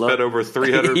then I spent over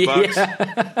 $300.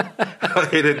 Yeah.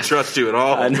 They didn't trust you at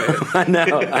all. I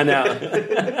know.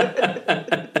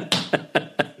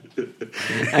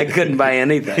 I couldn't buy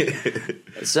anything,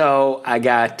 so I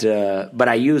got. But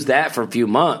I used that for a few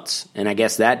months, and I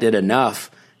guess that did enough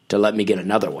to let me get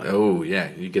another one. Oh yeah,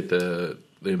 you get the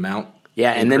amount.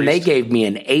 Yeah, and then they gave me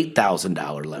an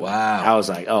 $8,000 limit. Wow. I was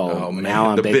like, oh man, now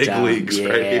I'm the big time. leagues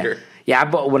right here. Yeah,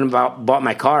 when I bought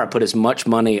my car, I put as much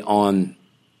money on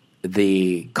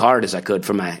the card as I could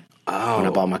for when I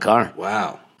bought my car.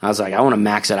 Wow. I was like, I want to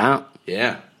max it out.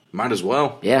 Yeah, might as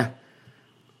well. Yeah.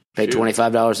 Pay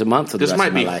 $25 a month for the rest of my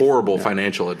life. This might be horrible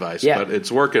financial advice, but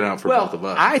it's working out for both of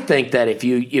us. I think that if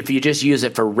you just use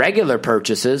it for regular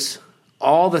purchases,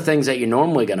 all the things that you're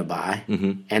normally going to buy,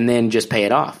 and then just pay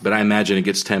it off. But I imagine it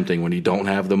gets tempting when you don't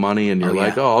have the money and you're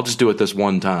like, I'll just do it this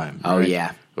one time. Oh, right?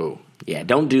 yeah. Oh. Yeah,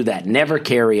 don't do that. Never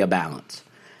carry a balance.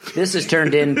 This has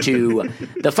turned into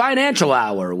the Financial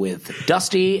Hour with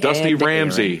Dusty and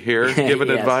Ramsey Aaron. here giving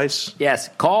Yes. advice. Yes,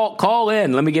 call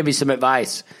in. Let me give you some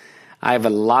advice. I have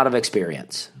a lot of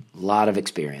experience.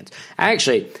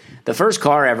 Actually, the first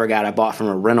car I ever got, I bought from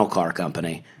a rental car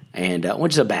company. And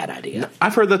which is a bad idea.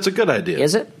 I've heard that's a good idea.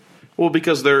 Is it? Well,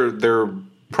 because they're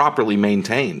properly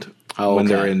maintained when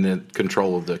they're in the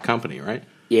control of the company, right?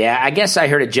 Yeah, I guess I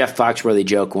heard a Jeff Foxworthy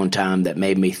joke one time that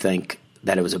made me think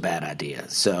that it was a bad idea.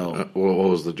 So what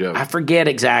was the joke? I forget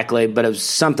exactly, but it was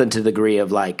something to the degree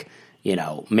of like,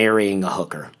 marrying a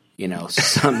hooker.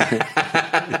 Something,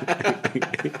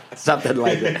 something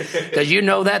like that.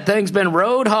 Because that thing's been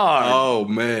rode hard. Oh,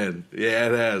 man. Yeah,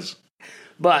 it has.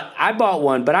 But I bought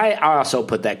one, but I also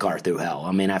put that car through hell.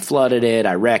 I mean, I flooded it.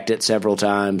 I wrecked it several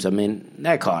times. I mean,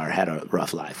 that car had a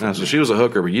rough life. So she was a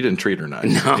hooker, but you didn't treat her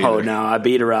nice. No, I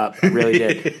beat her up. I really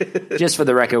did. Just for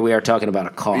the record, we are talking about a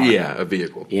car. Yeah, a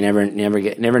vehicle. You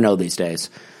never know these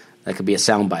days. That could be a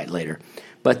soundbite later.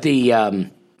 But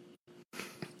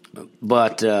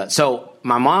so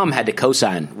my mom had to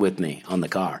co-sign with me on the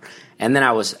car. And then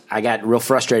I got real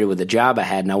frustrated with the job I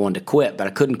had, and I wanted to quit, but I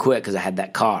couldn't quit because I had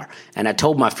that car. And I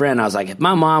told my friend, I was like, if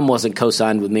my mom wasn't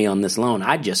co-signed with me on this loan,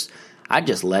 I'd just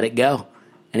let it go.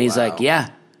 And he's like, yeah,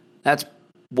 that's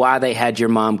why they had your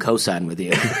mom co-sign with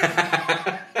you.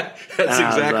 That's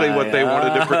exactly like, what they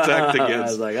wanted to protect against. I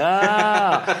was like,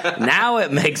 now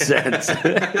it makes sense.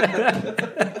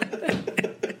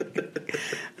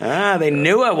 They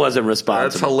knew I wasn't responsible.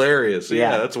 That's hilarious.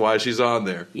 Yeah, that's why she's on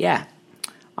there. Yeah.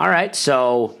 All right.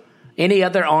 So, any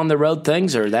other on the road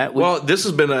things or that? Well, this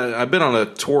has been I've been on a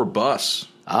tour bus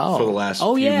for the last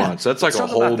few months. That's like a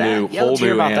whole new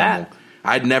animal.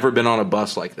 I'd never been on a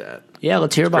bus like that. Yeah,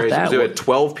 let's hear about that. We had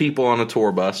 12 people on a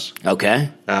tour bus. Okay.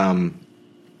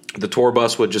 The tour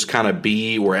bus would just kind of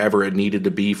be wherever it needed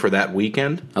to be for that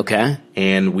weekend. Okay.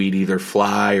 And we'd either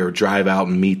fly or drive out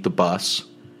and meet the bus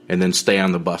and then stay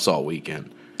on the bus all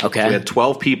weekend. Okay. So we had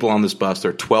 12 people on this bus.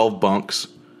 There are 12 bunks.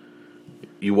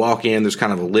 You walk in, there's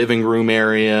kind of a living room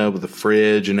area with a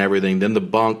fridge and everything, then the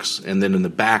bunks, and then in the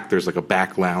back there's like a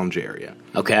back lounge area.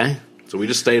 Okay. So we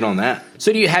just stayed on that.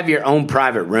 So do you have your own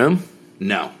private room?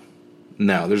 No,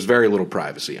 there's very little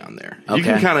privacy on there.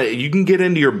 Okay. You can get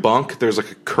into your bunk. There's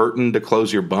like a curtain to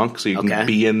close your bunk so you can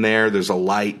be in there. There's a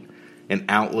light, an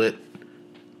outlet.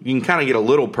 You can kind of get a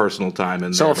little personal time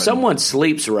in there. So if someone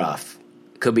sleeps rough,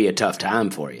 it could be a tough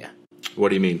time for you. What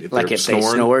do you mean? If they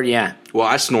snored, yeah. Well,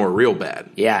 I snore real bad.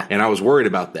 Yeah. And I was worried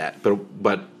about that.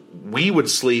 But we would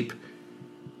sleep.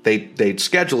 They'd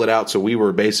schedule it out so we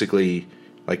were basically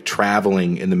like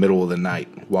traveling in the middle of the night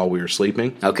while we were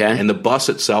sleeping. Okay. And the bus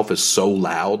itself is so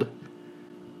loud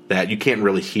that you can't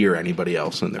really hear anybody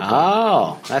else in there.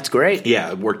 Oh, that's great.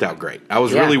 Yeah, it worked out great. I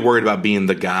was really worried about being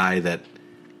the guy that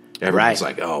everyone's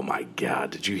like, oh my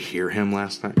God, did you hear him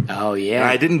last night? Oh, yeah. And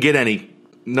I didn't get any.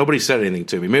 Nobody said anything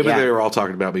to me. Maybe they were all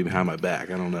talking about me behind my back.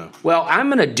 I don't know. Well, I'm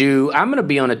gonna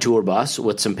be on a tour bus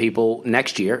with some people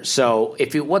next year. So,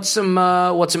 what's some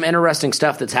interesting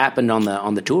stuff that's happened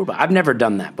on the tour bus? I've never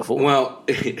done that before. Well,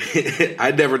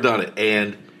 I'd never done it,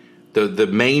 and the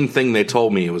main thing they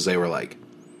told me was they were like,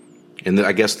 and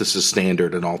I guess this is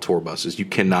standard in all tour buses. You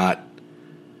cannot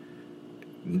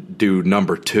do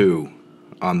number 2.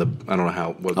 On the, I don't know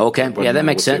how. That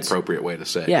makes sense. The appropriate way to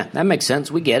say. Yeah, that makes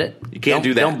sense. We get it. You can't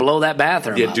do that. Don't blow that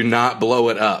bathroom. Yeah, up. do not blow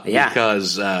it up. Yeah.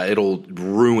 Because it'll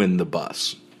ruin the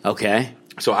bus. Okay.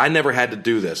 So I never had to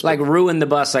do this. Like ruin the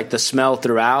bus, like the smell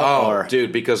throughout. Oh,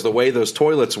 dude, because the way those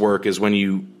toilets work is when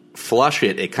you flush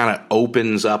it, it kind of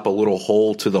opens up a little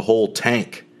hole to the whole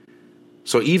tank.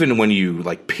 So even when you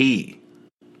like pee.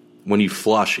 When you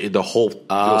flush, it'll smell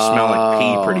like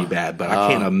pee pretty bad. But I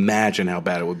can't imagine how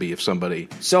bad it would be if somebody.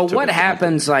 So what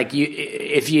happens, like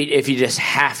if you just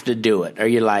have to do it? Are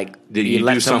you like you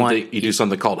do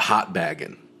something called hot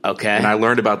bagging? Okay. And I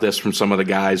learned about this from some of the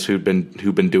guys who've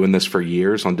been doing this for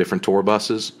years on different tour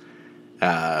buses.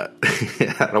 I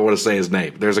don't want to say his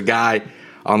name. There's a guy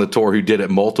on the tour who did it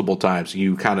multiple times.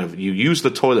 You use the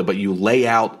toilet, but you lay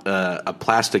out a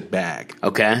plastic bag.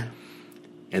 Okay.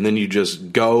 And then you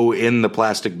just go in the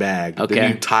plastic bag. Okay.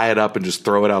 Then you tie it up and just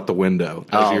throw it out the window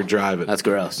as you're driving. That's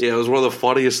gross. Yeah, it was one of the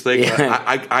funniest things.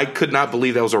 Yeah. I could not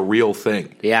believe that was a real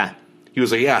thing. Yeah. He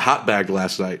was like, yeah, hot bagged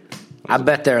last night. I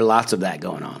bet there are lots of that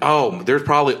going on. Oh, there's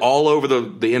probably all over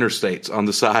the interstates on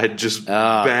the side, just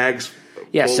bags.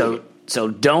 Yeah, so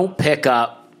don't pick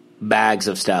up bags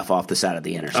of stuff off the side of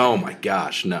the interstate. Oh, my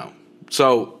gosh, no.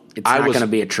 So... It's not going to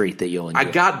be a treat that you'll enjoy. I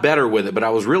got better with it, but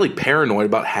I was really paranoid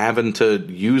about having to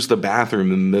use the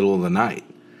bathroom in the middle of the night.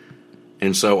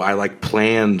 And so I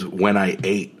planned when I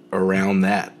ate around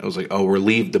that. I was like,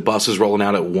 the bus is rolling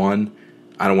out at 1.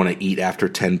 I don't want to eat after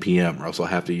 10 p.m. or else I'll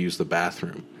have to use the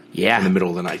bathroom in the middle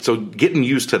of the night. So getting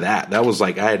used to that was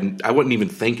like I wasn't even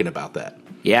thinking about that.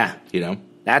 Yeah. You know?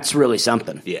 That's really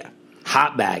something. Yeah.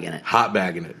 Hot bagging it. Hot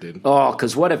bagging it, dude. Oh,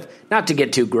 because what if, not to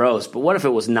get too gross, but what if it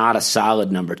was not a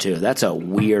solid number 2? That's a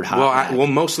weird hot bag. Well,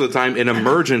 most of the time, an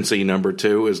emergency number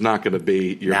 2 is not going to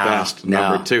be your best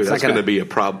number 2. That's going to be a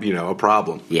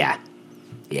problem. Yeah.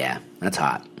 Yeah, that's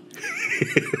hot.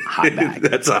 Hot bag.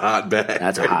 That's a hot bag.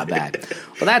 That's a hot bag.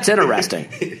 Well, that's interesting.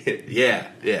 Yeah.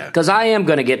 Because I am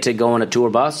going to get to go on a tour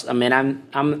bus. I mean, I'm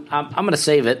going to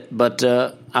save it, but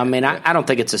I mean, I don't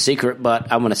think it's a secret,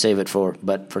 but I'm going to save it for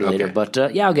later. Okay.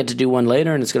 But yeah, I'll get to do one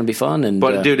later, and it's going to be fun. And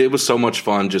But dude, it was so much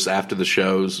fun just after the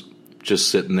shows, just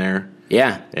sitting there,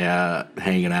 yeah,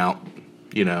 hanging out,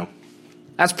 you know,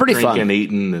 that's pretty drinking, fun.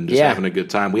 eating, and just having a good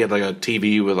time. We had like a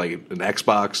TV with like an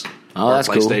Xbox or that's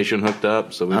cool. PlayStation hooked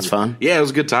up. So That's fun. Yeah, it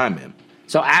was a good time, man.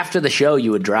 So after the show,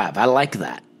 you would drive. I like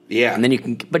that. Yeah. And then you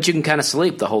can kind of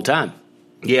sleep the whole time.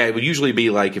 Yeah, it would usually be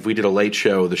like if we did a late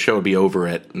show, the show would be over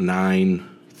at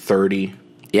 9:30.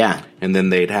 Yeah. And then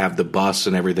they'd have the bus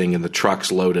and everything and the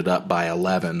trucks loaded up by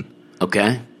 11.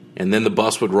 Okay. And then the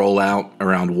bus would roll out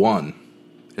around 1.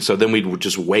 And so then we would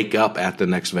just wake up at the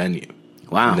next venue.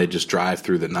 Wow. And they'd just drive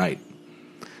through the night.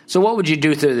 So what would you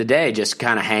do through the day? Just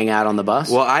kind of hang out on the bus?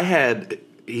 Well,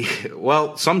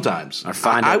 sometimes. Or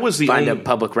find a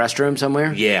public restroom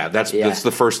somewhere? Yeah, that's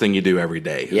the first thing you do every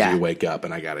day. Is you wake up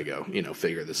and I got to go,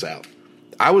 figure this out.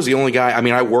 I was the only guy. I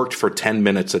mean, I worked for 10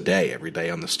 minutes a day every day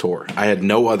on this tour. I had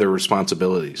no other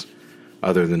responsibilities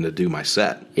other than to do my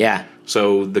set. Yeah.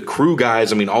 So the crew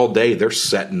guys, I mean, all day they're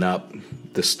setting up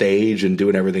the stage and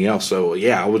doing everything else. So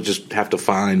yeah, I would just have to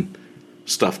find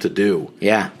stuff to do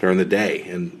during the day.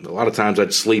 And a lot of times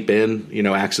I'd sleep in,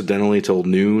 accidentally till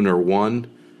noon or 1.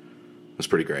 That's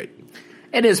pretty great.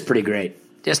 It is pretty great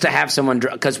just to have someone,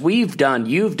 because you've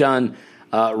done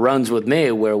runs with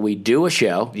me where we do a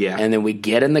show and then we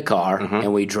get in the car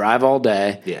and we drive all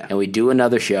day and we do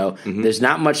another show. There's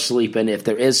not much sleeping. If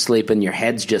there is sleeping, your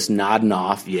head's just nodding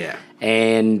off. Yeah.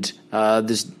 And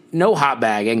there's no hot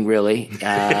bagging really.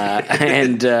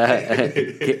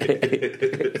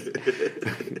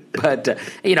 But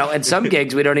in some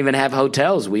gigs we don't even have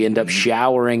hotels. We end up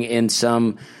showering in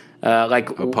some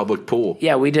like a public pool.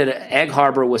 Yeah, we did Egg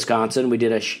Harbor, Wisconsin. We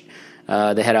did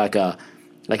they had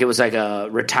it was like a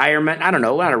retirement. I don't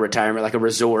know, not a retirement, like a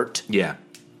resort. Yeah.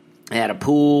 They had a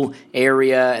pool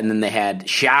area, and then they had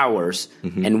showers,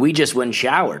 and we just went and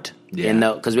showered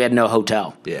because we had no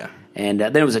hotel. Yeah. And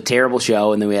then it was a terrible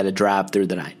show, and then we had to drive through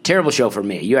the night. Terrible show for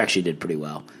me. You actually did pretty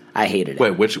well. I hated it.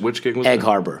 Wait, which gig was Egg that?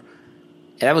 Harbor.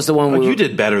 That was the one you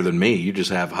did better than me. You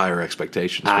just have higher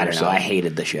expectations for I don't yourself. know. I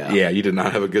hated the show. Yeah, you did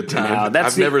not have a good time. No,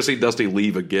 I've never seen Dusty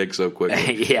leave a gig so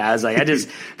quickly. Yeah, I was like,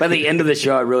 by the end of the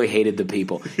show, I really hated the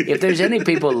people. If there's any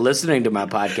people listening to my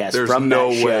podcast There's from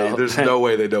no that way. show. There's no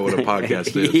way they know what a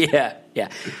podcast is.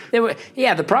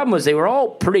 Yeah. The problem was they were all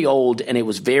pretty old and it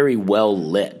was very well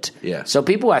lit. Yeah. So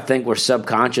people, I think, were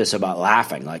subconscious about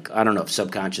laughing. Like, I don't know if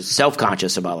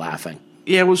self-conscious about laughing.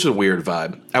 Yeah, it was a weird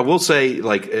vibe. I will say,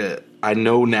 I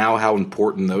know now how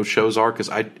important those shows are because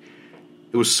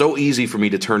it was so easy for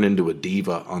me to turn into a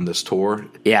diva on this tour.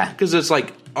 Yeah. Because it's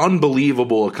like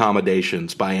unbelievable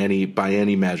accommodations by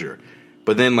any measure.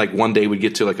 But then one day we'd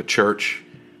get to a church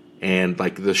and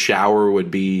the shower would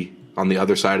be on the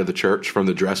other side of the church from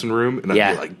the dressing room. And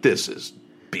I'd be like, this is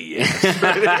BS.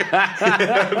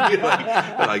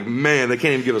 I'd be man, they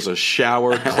can't even give us a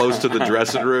shower close to the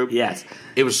dressing room. Yes.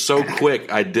 It was so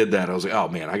quick I did that. I was like, oh,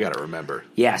 man, I got to remember.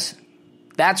 Yes.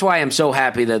 That's why I'm so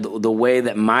happy that the way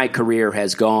that my career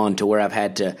has gone to where I've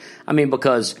had to –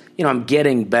 because, I'm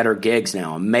getting better gigs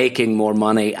now. I'm making more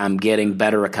money. I'm getting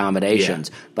better accommodations.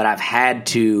 Yeah. But I've had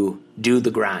to do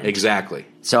the grind. Exactly.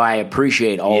 So I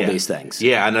appreciate all these things.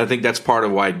 Yeah, and I think that's part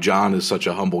of why John is such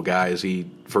a humble guy is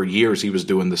for years he was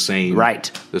doing the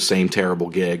same terrible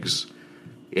gigs.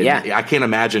 And I can't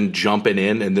imagine jumping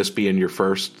in and this being your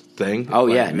first thing. Oh,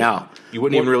 no. You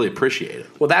wouldn't even really appreciate it.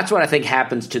 Well, that's what I think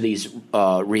happens to these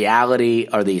reality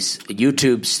or these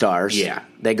YouTube stars. Yeah.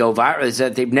 They go viral. Is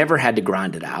that they've never had to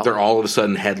grind it out. They're all of a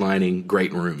sudden headlining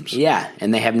great rooms. Yeah,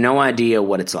 and they have no idea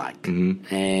what it's like.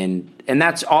 Mm-hmm. And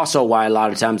that's also why a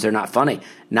lot of times they're not funny.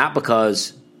 Not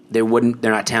because they're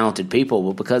not talented people,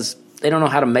 but because they don't know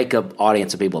how to make an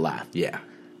audience of people laugh. Yeah.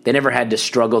 They never had to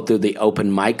struggle through the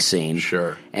open mic scene.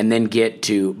 Sure. And then get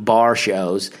to bar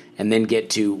shows and then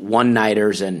get to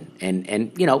one-nighters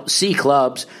and see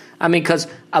clubs. Because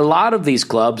a lot of these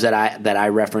clubs that I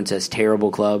reference as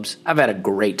terrible clubs, I've had a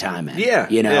great time at. Yeah.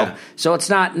 Yeah. So it's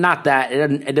not that.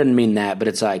 It doesn't mean that, but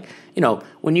it's like,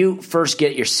 when you first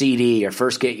get your CD or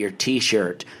first get your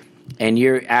T-shirt and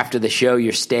after the show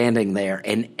you're standing there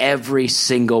and every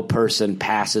single person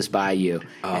passes by you.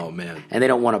 Oh, man. And they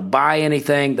don't want to buy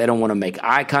anything. They don't want to make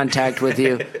eye contact with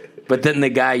you. But then the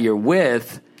guy you're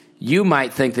with, you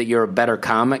might think that you're a better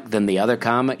comic than the other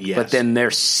comic, but then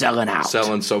they're selling out.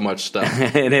 Selling so much stuff.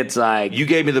 And it's like... You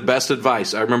gave me the best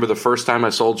advice. I remember the first time I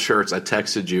sold shirts, I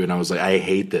texted you and I was like, I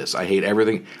hate this. I hate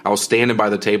everything. I was standing by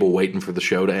the table waiting for the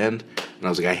show to end. And I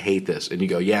was like, I hate this. And you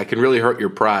go, yeah, it can really hurt your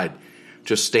pride.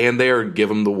 Just stand there and give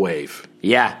them the wave.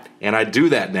 Yeah. And I do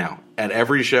that now. At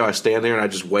every show, I stand there and I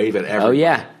just wave at everyone. Oh,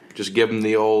 yeah. Just give them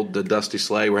the Dusty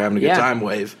Slay, we're having a good time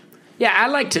wave. Yeah, I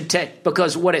like to take,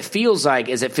 because what it feels like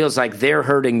is they're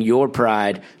hurting your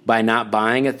pride by not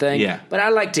buying a thing. Yeah. But I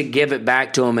like to give it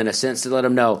back to them in a sense to let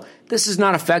them know this is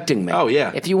not affecting me. Oh,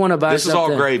 yeah. If you want to buy this something. This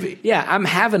is all gravy. Yeah, I'm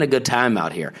having a good time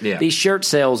out here. Yeah. These shirt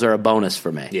sales are a bonus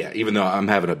for me. Yeah, even though I'm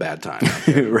having a bad time.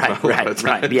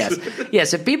 Right. Yes.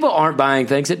 Yes, if people aren't buying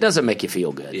things, it doesn't make you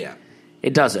feel good. Yeah.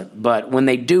 It doesn't. But when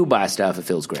they do buy stuff, it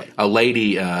feels great. A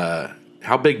lady,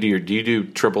 how big do you do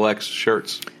XXX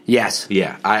shirts? Yes.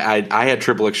 Yeah, I had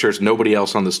XXX shirts. Nobody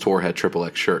else on this tour had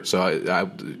XXX shirts.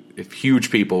 So if huge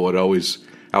people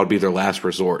I would be their last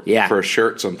resort for a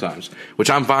shirt sometimes, which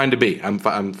I'm fine to be. I'm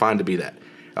fine to be that.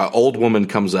 Old woman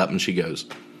comes up and she goes,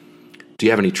 "Do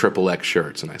you have any XXX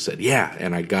shirts?" And I said, "Yeah."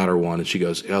 And I got her one, and she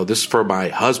goes, "Oh, this is for my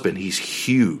husband. He's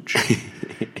huge."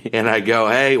 And I go,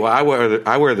 "Hey, well, I wear the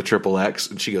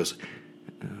XXX," and she goes,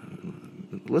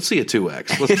 "Let's see a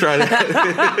 2X. Let's try that."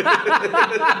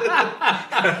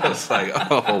 I was like,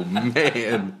 "Oh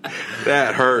man,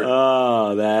 that hurt."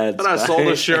 Oh, that's. But I sold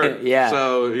a shirt. Yeah.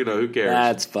 So who cares?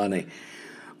 That's funny.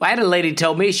 Well, I had a lady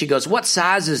tell me, she goes, "What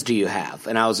sizes do you have?"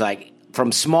 And I was like,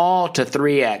 "From small to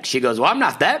 3X." She goes, "Well, I'm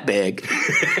not that big."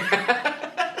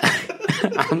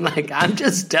 I'm like, I'm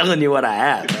just telling you what I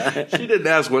have. She didn't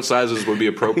ask what sizes would be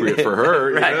appropriate for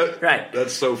her. Right.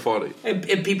 That's so funny.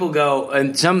 And people go,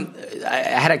 and I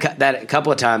had a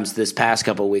couple of times this past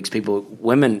couple of weeks,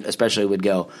 women especially would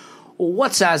go, "Well,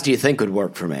 what size do you think would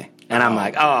work for me?" And I'm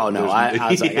like, "Oh no," I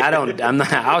was like, I'm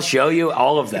not. I'll show you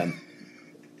all of them,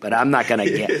 but I'm not gonna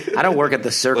get. I don't work at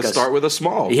the circus. Let's start with a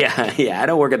small. Yeah. I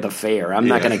don't work at the fair. I'm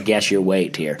not gonna guess your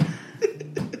weight here.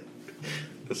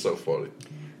 That's so funny.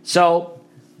 So,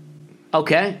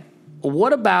 okay,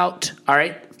 what about, all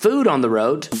right, food on the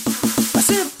road? I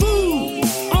said food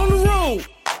on the road.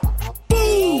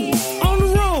 Food on the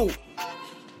road.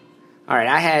 All right,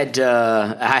 I had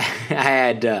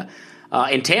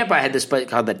in Tampa, I had this place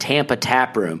called the Tampa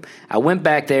Tap Room. I went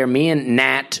back there, me and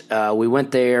Nat, we went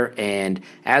there, and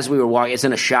as we were walking, it's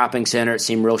in a shopping center. It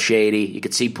seemed real shady. You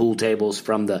could see pool tables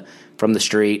from the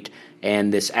street,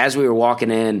 and as we were walking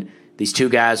in, these two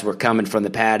guys were coming from the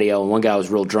patio, and one guy was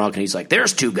real drunk, and he's like,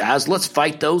 "There's two guys. Let's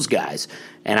fight those guys."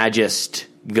 And I just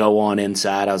go on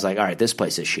inside. I was like, all right, this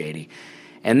place is shady.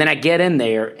 And then I get in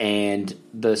there, and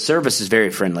the service is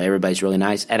very friendly. Everybody's really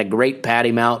nice. At a great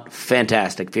patty melt.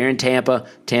 Fantastic. If you're in Tampa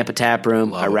Tap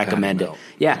Room, I recommend it.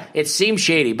 Yeah, it seemed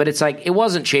shady, but it's like it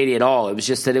wasn't shady at all. It was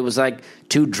just that it was like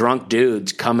two drunk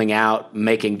dudes coming out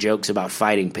making jokes about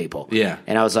fighting people. Yeah.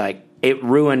 And I was like, it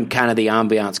ruined kind of the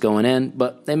ambiance going in,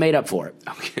 but they made up for it.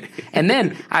 Okay. And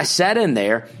then I sat in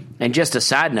there, and just a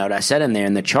side note, I sat in there,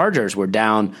 and the Chargers were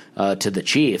down to the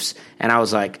Chiefs, and I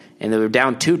was like, and they were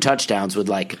down 2 touchdowns with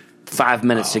like 5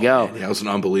 minutes to go. Man, that was an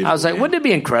unbelievable I was like, game. wouldn't it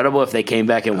be incredible if they came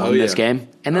back and won this game?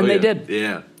 And then they did.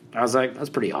 Yeah. I was like, that's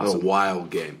pretty That was awesome. a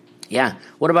wild game. Yeah.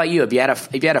 What about you? Have you had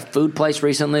a food place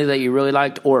recently that you really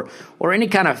liked, or any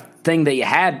kind of thing that you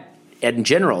had in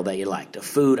general that you liked, a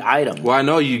food item? Well, I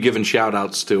know you've given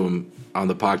shout-outs to him on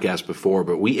the podcast before,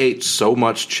 but we ate so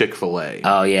much Chick-fil-A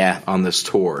on this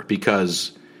tour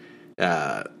because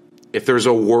if there's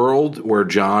a world where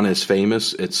John is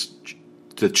famous, it's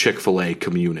the Chick-fil-A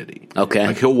community. Okay.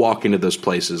 Like he'll walk into those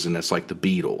places and it's like the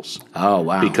Beatles. Oh,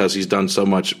 wow. Because he's done so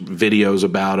much videos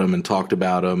about them and talked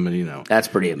about them, and That's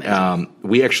pretty amazing.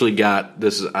 We actually got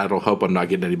this. I don't hope I'm not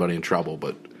getting anybody in trouble,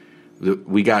 but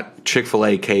we got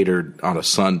Chick-fil-A catered on a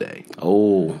Sunday.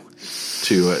 Oh,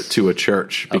 to a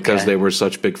church because they were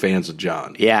such big fans of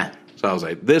John. Yeah. So I was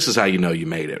like, this is how you know you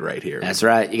made it right here. That's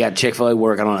right. You got Chick-fil-A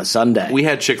working on a Sunday. We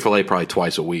had Chick-fil-A probably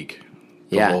twice a week.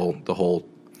 The whole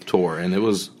tour, and it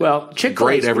was Chick-fil-A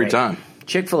great every time.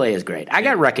 Chick-fil-A is great. I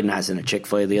got recognized in a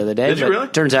Chick-fil-A the other day. Did you really?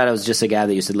 Turns out I was just a guy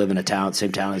that used to live in the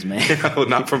same town as me. Oh,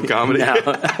 not from comedy? No.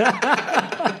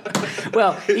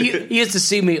 Well, he used to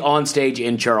see me on stage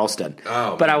in Charleston.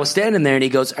 Oh, but I was standing there, and he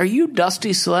goes, "Are you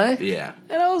Dusty Slay?" Yeah.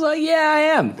 And I was like, "Yeah, I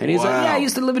am." And he's like, "Yeah, I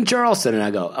used to live in Charleston." And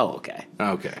I go, "Oh, okay."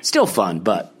 Okay. Still fun,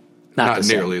 but not the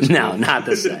nearly same. as cool. No, not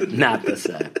the same. Not the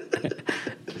same.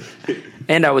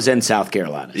 And I was in South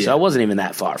Carolina, so I wasn't even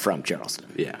that far from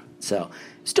Charleston. Yeah. So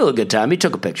still a good time. He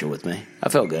took a picture with me. I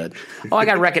felt good. Oh, I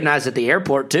got recognized at the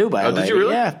airport, too, by a lady. Did you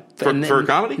really? Yeah. For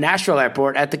comedy? Nashville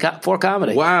Airport for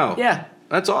comedy. Wow. Yeah.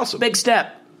 That's awesome. Big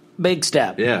step.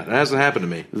 Yeah, that hasn't happened to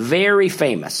me. Very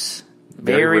famous.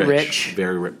 Very rich.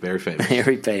 Very famous.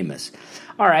 Very famous.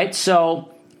 All right,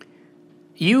 so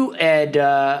you had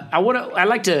I'd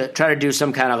like to try to do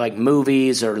some kind of like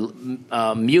movies or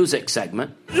music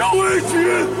segment. Yo,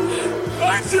 Adrian!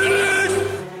 Adrian!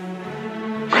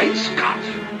 Great Scott!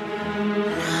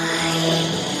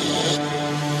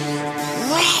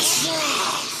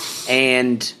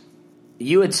 And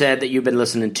you had said that you've been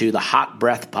listening to the Hot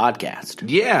Breath podcast.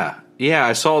 Yeah.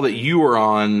 I saw that you were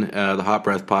on the Hot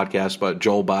Breath podcast by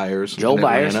Joel Byers. Joel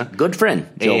Byers, good friend.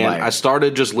 Joel Byers. I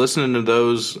started just listening to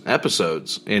those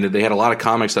episodes, and they had a lot of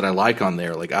comics that I like on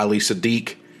there. Like Ali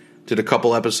Sadiq did a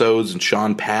couple episodes, and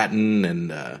Sean Patton,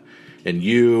 and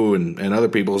you, and other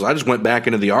people. So I just went back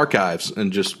into the archives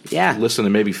and just listened to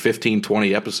maybe 15,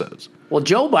 20 episodes. Well,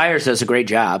 Joel Byers does a great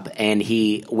job, and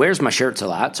he wears my shirts a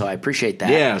lot, so I appreciate that.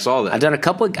 Yeah, I saw that.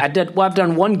 I've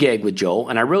done one gig with Joel,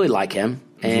 and I really like him.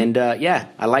 And,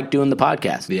 I like doing the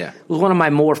podcast. Yeah. It was one of my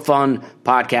more fun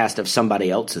podcasts of somebody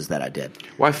else's that I did.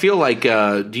 Well, I feel like,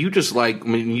 do you just like, I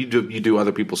mean, you do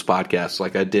other people's podcasts.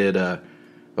 Like I did a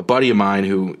buddy of mine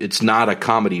who, it's not a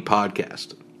comedy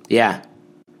podcast. Yeah.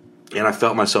 And I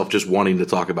felt myself just wanting to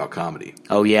talk about comedy.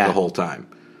 Oh, yeah. The whole time.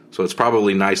 So it's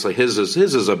probably nice. Like his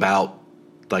is about,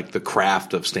 like, the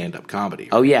craft of stand-up comedy.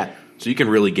 Oh, yeah. So you can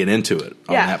really get into it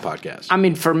on that podcast. I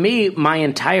mean, for me, my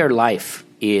entire life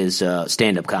is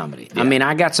stand-up comedy. Yeah. I mean,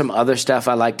 I got some other stuff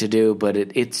I like to do, but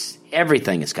it's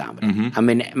everything is comedy. Mm-hmm. I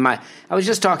mean, I was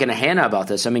just talking to Hannah about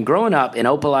this. I mean, growing up in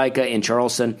Opelika, in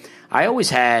Charleston, I always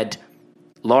had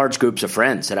large groups of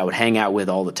friends that I would hang out with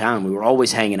all the time. We were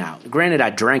always hanging out. Granted,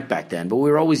 I drank back then, but we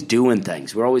were always doing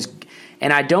things.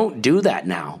 And I don't do that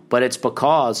now, but it's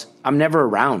because I'm never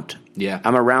around. Yeah.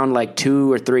 I'm around like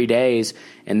 2 or 3 days,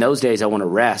 and those days I want to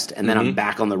rest, and then I'm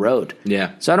back on the road.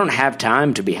 Yeah. So I don't have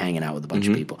time to be hanging out with a bunch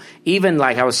of people. Even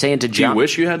like I was saying to John. Do you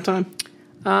wish you had time?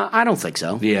 I don't think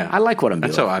so. Yeah. I like what I'm doing.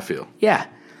 That's how I feel. Yeah.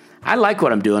 I like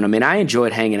what I'm doing. I mean, I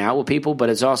enjoyed hanging out with people, but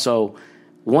it's also,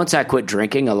 once I quit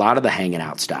drinking, a lot of the hanging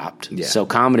out stopped. Yeah. So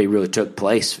comedy really took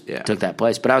that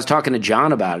place. But I was talking to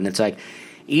John about it, and it's like,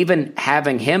 even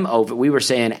having him over, we were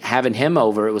saying having him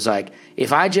over, it was like,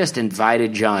 if I just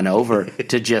invited John over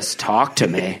to just talk to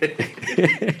me,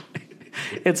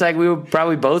 it's like we would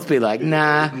probably both be like,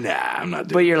 nah, I'm not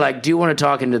doing But you're like, do you want to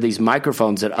talk into these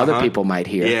microphones that other people might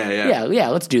hear? Yeah,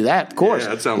 let's do that, of course. Yeah,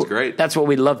 that sounds great. That's what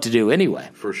we'd love to do anyway.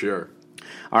 For sure.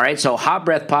 All right, so Hot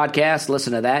Breath Podcast,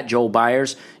 listen to that, Joel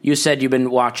Byers. You said you've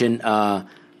been watching a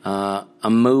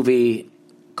movie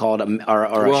called,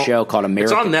 a show called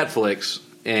American. It's on Netflix.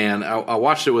 And I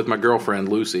watched it with my girlfriend,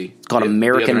 Lucy. It's called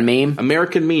American Meme?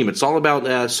 American Meme. It's all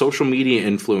about social media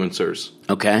influencers.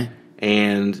 Okay.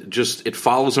 And just it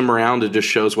follows them around. It just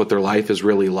shows what their life is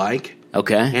really like.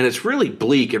 Okay. And it's really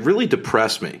bleak. It really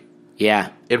depressed me. Yeah.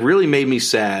 It really made me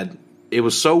sad. It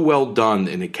was so well done,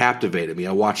 and it captivated me.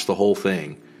 I watched the whole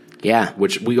thing. Yeah.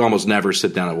 Which we almost never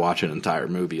sit down and watch an entire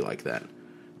movie like that.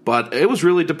 But it was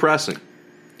really depressing.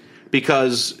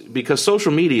 Because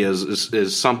social media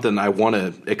is something I want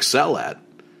to excel at.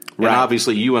 Right. And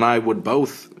obviously you and I would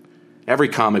both, every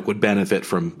comic would benefit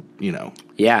from,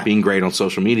 being great on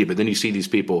social media. But then you see these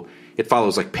people, it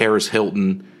follows like Paris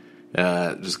Hilton,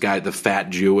 this guy, the Fat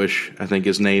Jewish, I think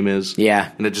his name is. Yeah.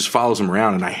 And it just follows him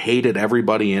around. And I hated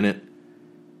everybody in it.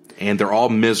 And they're all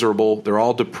miserable. They're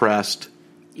all depressed.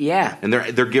 Yeah. And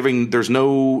they're giving, there's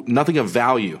nothing of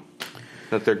value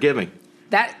that they're giving.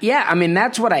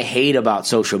 That's what I hate about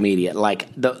social media. Like,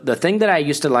 the thing that I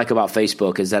used to like about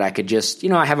Facebook is that I could just,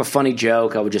 I have a funny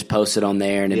joke, I would just post it on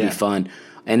there and it'd be fun.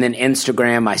 And then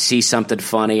Instagram, I see something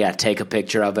funny, I take a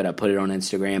picture of it, I put it on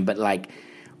Instagram. But, like,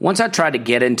 once I try to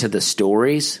get into the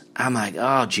stories, I'm like,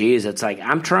 oh, geez, it's like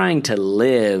I'm trying to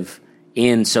live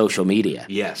in social media.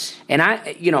 Yes. And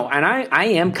I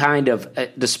am kind of,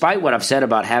 despite what I've said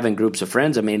about having groups of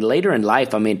friends, I mean, later in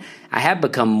life, I have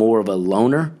become more of a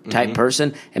loner type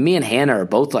person. And me and Hannah are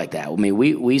both like that. I mean,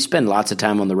 we spend lots of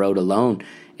time on the road alone.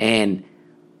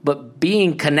 But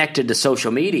being connected to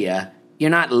social media, you're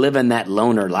not living that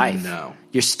loner life. No.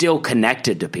 You're still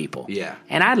connected to people. Yeah.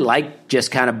 And I like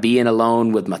just kind of being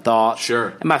alone with my thoughts. Sure.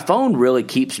 And my phone really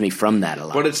keeps me from that a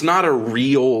lot. But it's not a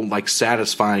real, like,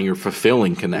 satisfying or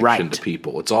fulfilling connection to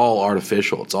people. It's all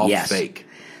artificial. It's all fake.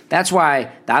 That's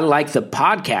why I like the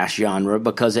podcast genre,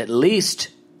 because at least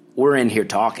we're in here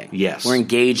talking. Yes. We're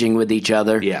engaging with each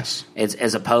other. Yes.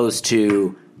 As opposed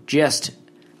to just,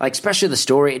 like, especially the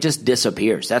story, it just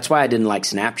disappears. That's why I didn't like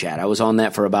Snapchat. I was on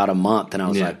that for about a month, and I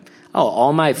was like, oh,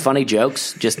 all my funny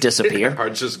jokes just disappear. Are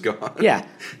just gone. Yeah.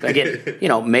 I get,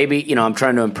 maybe, I'm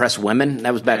trying to impress women.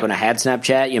 That was back when I had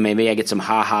Snapchat. Maybe I get some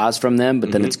ha-has from them,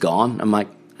 but then it's gone. I'm like,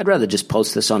 I'd rather just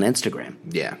post this on Instagram.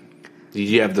 Yeah. Do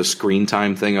you have the screen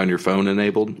time thing on your phone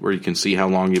enabled where you can see how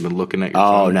long you've been looking at your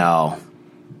phone? Oh, no.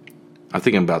 I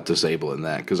think I'm about disabling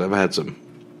that because I've had some.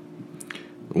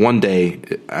 One day,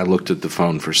 I looked at the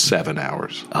phone for 7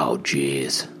 hours. Oh,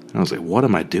 jeez. I was like, what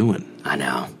am I doing? I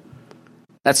know.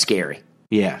 That's scary.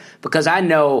 Yeah. Because I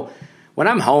know when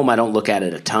I'm home, I don't look at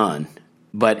it a ton.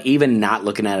 but even not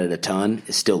looking at it a ton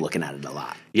is still looking at it a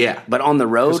lot. Yeah. But on the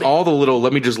road, all the little,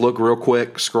 let me just look real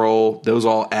quick, scroll, those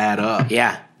all add up.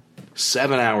 Yeah.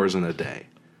 7 hours in a day.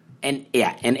 And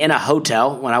in a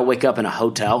hotel, when I wake up in a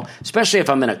hotel, especially if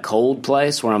I'm in a cold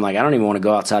place where I'm like, I don't even want to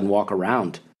go outside and walk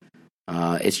around.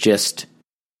 It's just.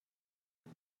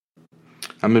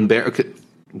 I'm embarrassed.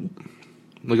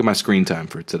 Look at my screen time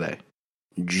for today.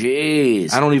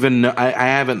 Jeez. I don't even know. I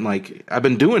haven't, I've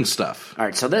been doing stuff. All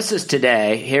right, so this is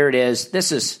today. Here it is.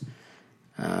 This is,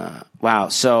 wow.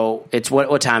 So it's,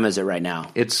 what time is it right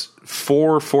now? It's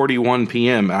 4:41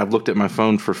 p.m. I've looked at my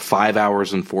phone for 5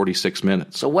 hours and 46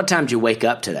 minutes. So what time did you wake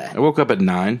up today? I woke up at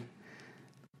 9.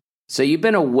 So you've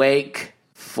been awake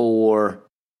for,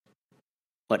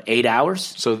 8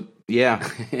 hours? So, yeah.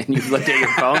 And you've looked at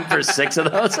your phone for 6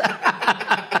 of those?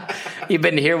 You've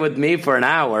been here with me for an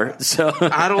hour, so.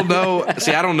 I don't know.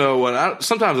 See, I don't know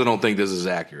sometimes I don't think this is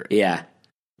accurate. Yeah.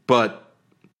 But,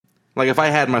 if I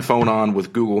had my phone on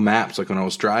with Google Maps, when I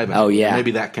was driving. Oh, yeah.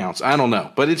 Maybe that counts. I don't know.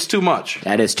 But it's too much.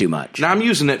 That is too much. Now, I'm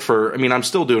using it I'm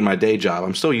still doing my day job.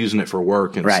 I'm still using it for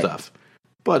work and stuff.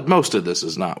 But most of this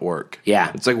is not work.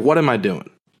 Yeah. It's what am I doing?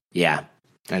 Yeah.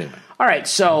 Anyway. All right,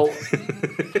 so,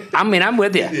 I'm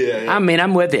with you. Yeah.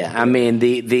 I'm with you.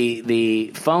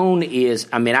 The phone is,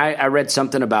 I read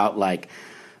something about,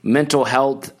 mental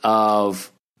health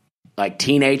of,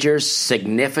 teenagers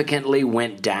significantly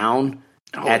went down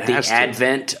at the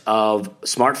advent of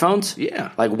smartphones.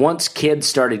 Yeah. Once kids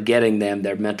started getting them,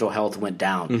 their mental health went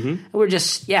down. Mm-hmm. And we're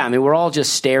just, we're all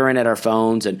just staring at our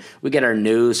phones, and we get our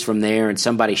news from there, and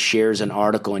somebody shares an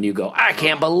article, and you go, I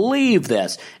can't believe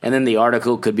this. And then the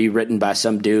article could be written by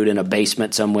some dude in a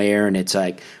basement somewhere, and it's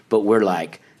but we're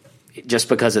just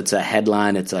because it's a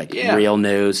headline, it's real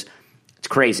news. It's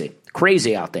crazy.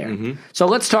 Crazy out there. Mm-hmm. So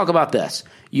let's talk about this.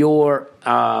 Your,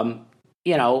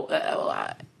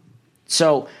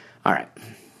 so, all right.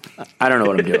 I don't know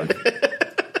what I'm doing.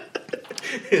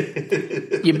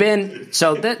 You've been,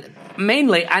 so that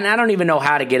mainly, and I don't even know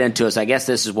how to get into this. I guess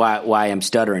this is why I'm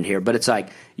stuttering here, but it's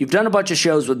you've done a bunch of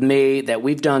shows with me, that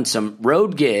we've done some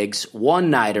road gigs,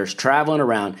 one-nighters, traveling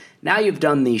around. Now you've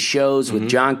done these shows with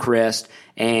John Crist,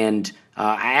 and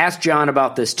I asked John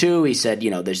about this too. He said,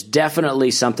 there's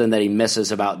definitely something that he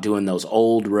misses about doing those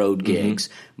old road gigs.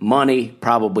 Money,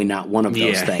 probably not one of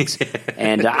those things.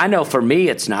 And I know for me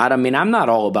it's not. I'm not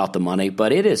all about the money,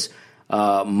 but it is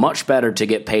much better to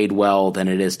get paid well than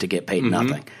it is to get paid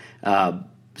nothing.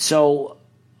 So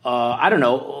I don't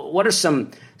know. What are some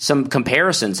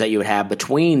comparisons that you would have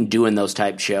between doing those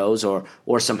type shows, or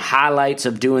some highlights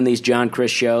of doing these John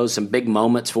Crist shows, some big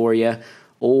moments for you,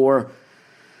 or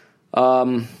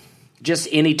just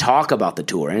any talk about the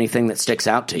tour, anything that sticks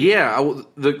out to you? Yeah,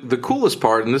 the coolest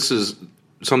part, and this is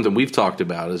something we've talked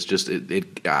about, is just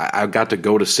I got to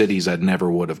go to cities I'd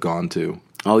never would have gone to.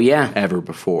 Oh yeah, ever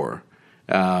before.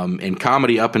 And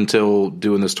comedy, up until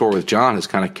doing this tour with John, has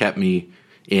kind of kept me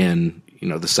in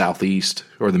the Southeast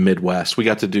or the Midwest. We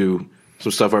got to do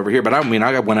some stuff over here, but I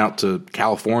went out to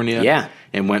California,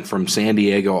 and went from San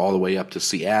Diego all the way up to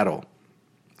Seattle.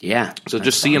 Yeah, so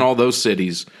just seeing all those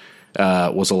cities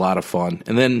was a lot of fun.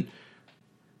 And then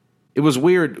it was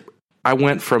weird. I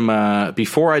went from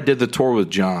before I did the tour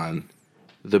with John,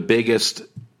 the biggest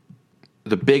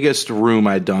room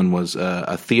I'd done was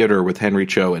a theater with Henry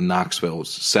Cho in Knoxville. It was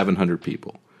 700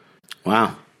 people.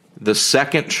 Wow. The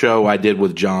second show I did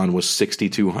with John was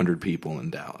 6,200 people in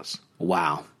Dallas.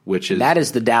 Wow. That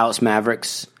is the Dallas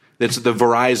Mavericks. It's the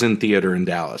Verizon Theater in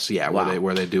Dallas. Yeah, wow.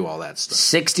 where they do all that stuff.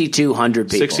 6,200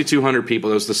 people. 6,200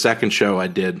 people. That was the second show I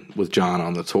did with John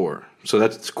on the tour. So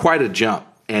that's quite a jump,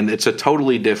 and it's a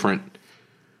totally different.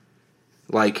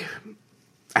 I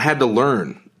had to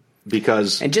learn.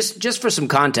 Because, and just for some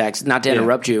context, not to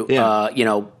interrupt you,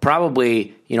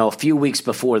 probably a few weeks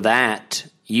before that,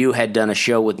 you had done a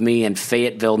show with me in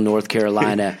Fayetteville, North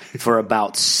Carolina, for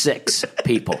about 6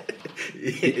 people.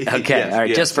 Okay, all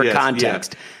right, just for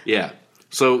context. Yeah.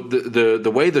 So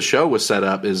the way the show was set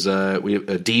up is we have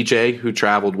a DJ who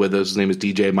traveled with us. His name is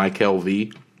DJ Michael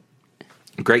V.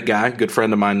 Great guy, good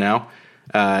friend of mine now.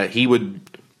 He would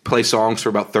play songs for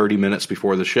about 30 minutes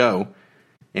before the show.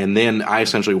 And then I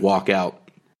essentially walk out.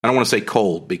 I don't want to say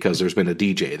cold because there's been a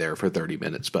DJ there for 30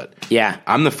 minutes, but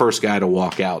I'm the first guy to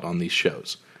walk out on these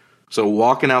shows. So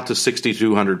walking out to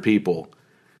 6,200 people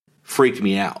freaked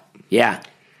me out. Yeah.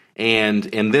 And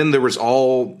then there's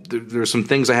some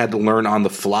things I had to learn on the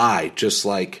fly, just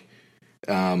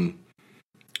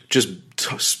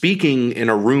speaking in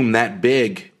a room that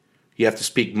big. You have to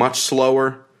speak much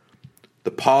slower.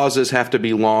 The pauses have to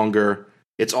be longer.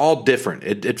 It's all different.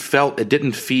 It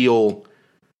didn't feel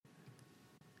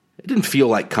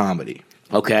like comedy.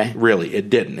 Okay. Really, it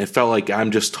didn't. It felt like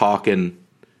I'm just talking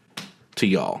to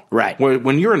y'all. Right.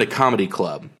 When you're in a comedy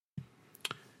club,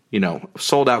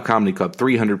 sold out comedy club,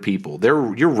 300 people,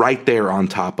 you're right there on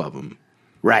top of them.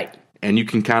 Right. And you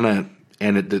can kind of,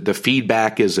 the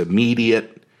feedback is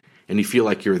immediate, and you feel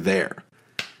like you're there.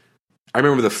 I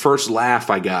remember the first laugh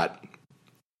I got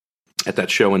at that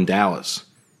show in Dallas.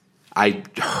 I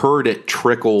heard it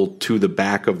trickle to the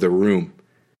back of the room,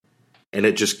 and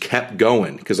it just kept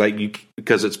going because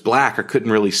it's black. I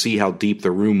couldn't really see how deep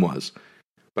the room was,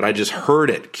 but I just heard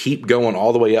it keep going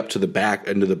all the way up to the back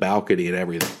into the balcony and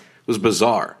everything. It was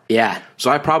bizarre. Yeah. So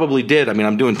I probably did. I mean,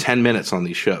 I'm doing 10 minutes on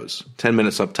these shows, 10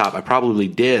 minutes up top. I probably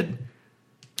did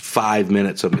 5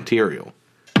 minutes of material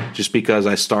just because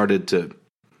I started to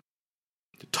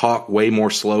talk way more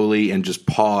slowly and just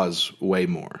pause way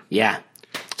more. Yeah.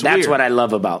 It's That's weird. what I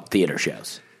love about theater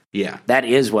shows. Yeah. That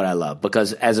is what I love,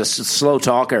 because as a slow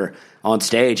talker on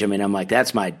stage, I mean, I'm like,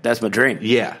 that's my dream.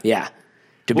 Yeah. Yeah.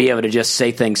 To be able to just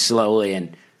say things slowly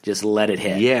and just let it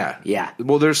hit. Yeah. Yeah.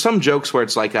 Well, there's some jokes where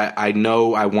it's like I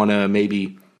know I want to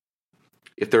maybe,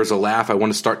 if there's a laugh, I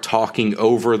want to start talking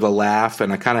over the laugh,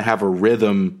 and I kind of have a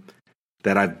rhythm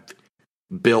that I've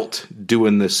built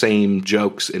doing the same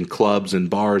jokes in clubs and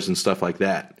bars and stuff like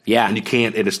that. Yeah. And you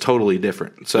can't, it is totally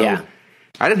different. So Yeah.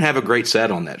 I didn't have a great set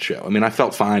on that show. I mean, I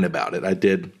felt fine about it. I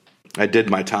did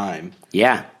my time.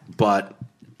 Yeah. But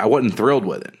I wasn't thrilled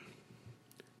with it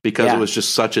because it was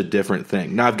just such a different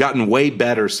thing. Now, I've gotten way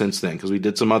better since then because we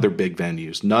did some other big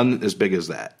venues. None as big as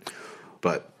that.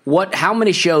 But how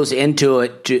many shows into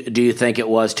it do you think it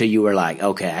was till you were like,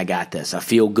 okay, I got this. I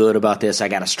feel good about this. I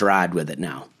got a stride with it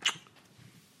now.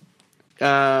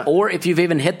 Or if you've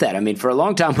even hit that. I mean, for a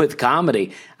long time with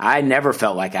comedy, I never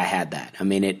felt like I had that. I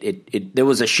mean, there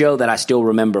was a show that I still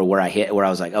remember where I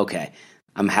was like, okay,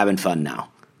 I'm having fun now.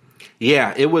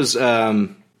 Yeah, it was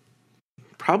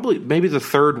probably maybe the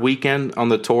third weekend on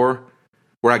the tour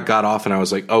where I got off and I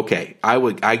was like, okay, I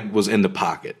was in the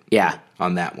pocket. Yeah.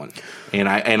 On that one. And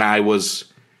I was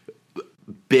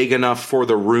big enough for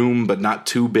the room, but not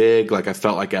too big. Like I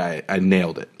felt like I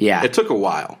nailed it. Yeah. It took a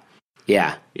while.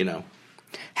 Yeah.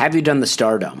 Have you done the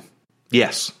Stardome?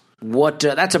 Yes.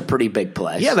 That's a pretty big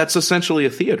place. Yeah, that's essentially a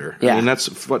theater. Yeah. I mean,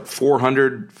 that's what,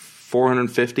 400,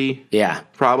 450? Yeah.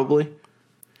 Probably.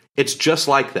 It's just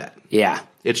like that. Yeah.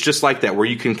 It's just like that where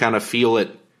you can kind of feel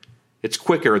it. It's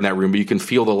quicker in that room, but you can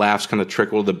feel the laughs kind of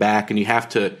trickle to the back, and you have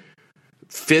to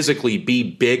physically be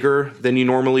bigger than you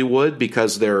normally would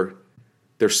because they're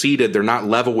seated. They're not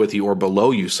level with you or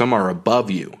below you. Some are above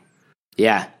you.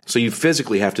 Yeah. So you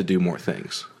physically have to do more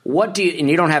things. And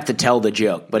you don't have to tell the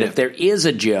joke, but if there is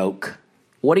a joke,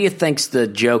 what do you think's the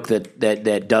joke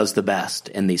that does the best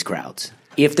in these crowds?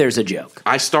 If there's a joke.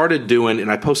 I started doing,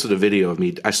 and I posted a video of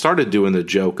me, I started doing the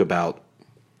joke about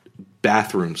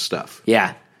bathroom stuff.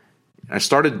 Yeah. I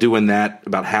started doing that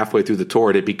about halfway through the tour,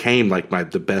 and it became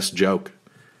like the best joke.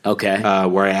 Okay.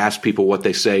 Where I ask people what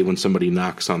they say when somebody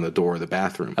knocks on the door of the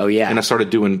bathroom. Oh, yeah. And I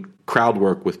started doing crowd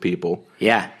work with people.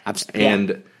 Yeah.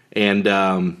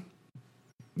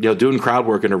 Doing crowd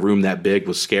work in a room that big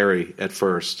was scary at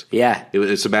first. Yeah.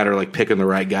 It's a matter of like picking the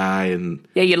right guy. And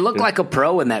yeah, you look like a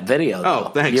pro in that video, though. Oh,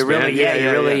 thanks, you're man.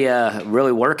 You're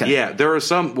really working. Yeah, there are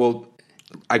some,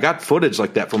 I got footage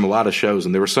like that from a lot of shows,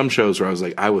 and there were some shows where I was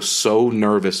like, I was so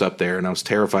nervous up there, and I was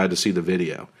terrified to see the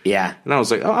video. Yeah. And I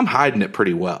was like, oh, I'm hiding it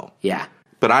pretty well. Yeah.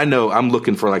 But I know I'm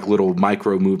looking for like little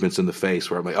micro movements in the face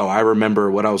where I'm like, oh, I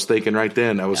remember what I was thinking right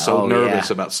then. I was so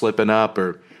nervous about slipping up,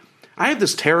 or I have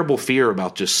this terrible fear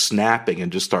about just snapping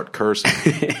and just start cursing.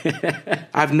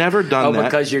 I've never done that.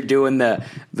 Because you're doing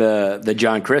the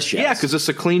John Chris shows. Yeah, because it's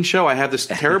a clean show. I have this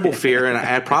terrible fear, and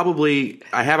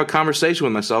I have a conversation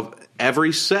with myself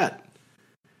every set.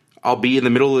 I'll be in the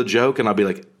middle of the joke, and I'll be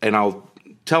like, and I'll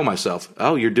tell myself,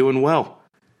 oh, you're doing well.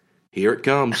 Here it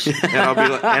comes. And I'll be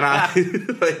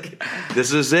like,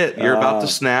 this is it. You're about to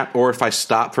snap. Or if I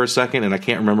stop for a second and I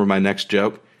can't remember my next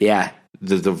joke. Yeah.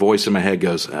 The voice in my head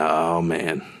goes, oh,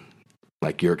 man,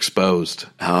 like you're exposed.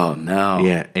 Oh, no.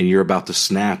 Yeah, and you're about to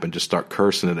snap and just start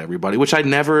cursing at everybody, which I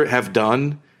never have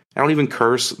done. I don't even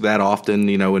curse that often,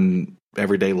 in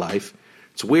everyday life.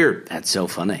 It's weird. That's so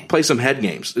funny. Play some head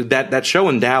games. That show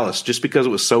in Dallas, just because it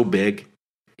was so big,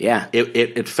 yeah,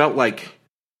 it felt like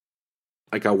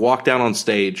I walked down on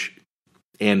stage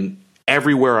and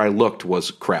everywhere I looked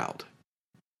was crowd.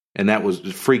 And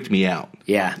it freaked me out.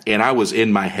 Yeah. And I was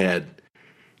in my head.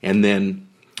 And then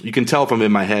you can tell if I'm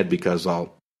in my head because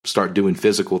I'll start doing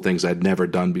physical things I'd never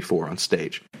done before on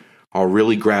stage. I'll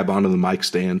really grab onto the mic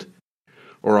stand,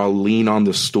 or I'll lean on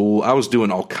the stool. I was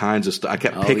doing all kinds of stuff. I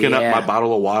kept picking up my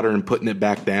bottle of water and putting it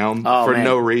back down for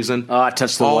no reason. Oh, I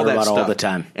touch the water bottle all the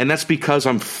time. And that's because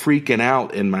I'm freaking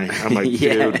out I'm like,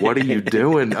 dude, what are you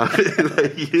doing?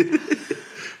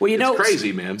 Well, it's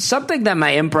crazy, man. Something that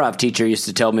my improv teacher used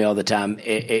to tell me all the time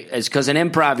is because in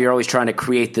improv, you're always trying to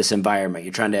create this environment.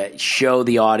 You're trying to show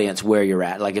the audience where you're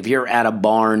at. Like if you're at a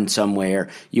barn somewhere,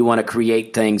 you want to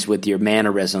create things with your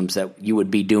mannerisms that you would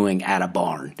be doing at a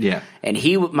barn. Yeah. And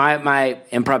my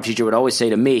improv teacher would always say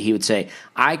to me, he would say,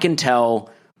 I can tell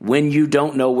when you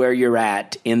don't know where you're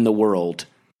at in the world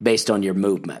based on your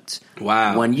movements.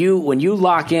 Wow. When you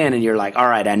lock in and you're like, all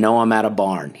right, I know I'm at a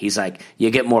barn. He's like, you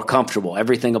get more comfortable.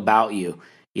 Everything about you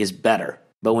is better.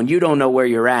 But when you don't know where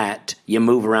you're at, you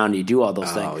move around, you do all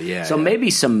those things. Yeah, so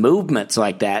maybe some movements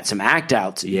like that, some act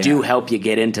outs do help you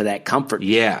get into that comfort.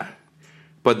 Yeah.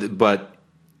 But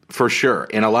for sure.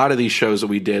 In a lot of these shows that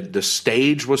we did, the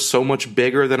stage was so much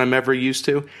bigger than I'm ever used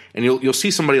to. And you'll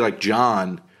see somebody like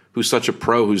John, who's such a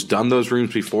pro, who's done those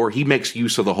rooms before. He makes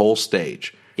use of the whole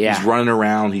stage. Yeah. He's running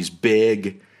around. He's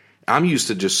big. I'm used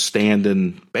to just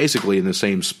standing basically in the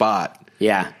same spot.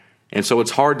 Yeah. And so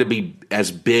it's hard to be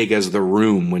as big as the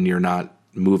room when you're not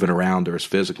moving around or as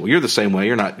physical. You're the same way.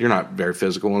 You're not very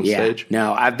physical on stage.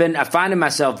 No, I'm finding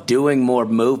myself doing more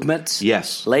movements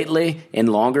lately in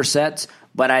longer sets,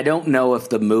 but I don't know if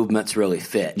the movements really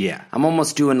fit. Yeah. I'm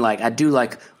almost doing I do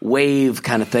wave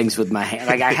kind of things with my hand.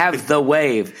 Like I have the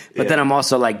wave, but then I'm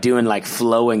also doing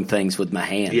flowing things with my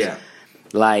hands. Yeah.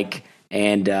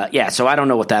 So I don't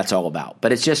know what that's all about,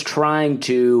 but it's just trying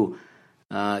to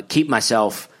keep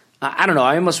myself. I don't know.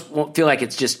 I almost feel like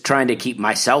it's just trying to keep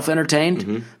myself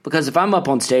entertained because if I'm up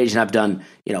on stage and I've done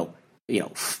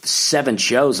 7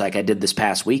 shows like I did this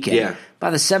past weekend, by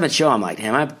the 7th show I'm like,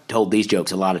 damn, I've told these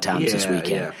jokes a lot of times this weekend.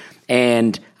 Yeah.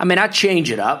 And I mean, I change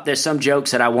it up. There's some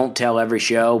jokes that I won't tell every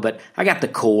show, but I got the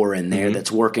core in there that's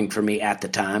working for me at the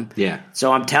time. Yeah.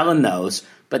 So I'm telling those.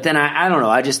 But then I don't know.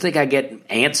 I just think I get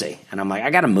antsy, and I'm like, I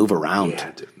got to move around.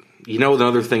 Yeah, dude. You know,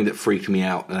 another thing that freaked me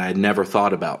out and I had never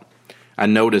thought about. I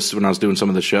noticed when I was doing some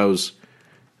of the shows,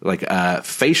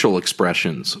 facial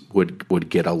expressions would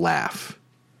get a laugh.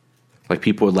 Like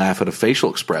people would laugh at a facial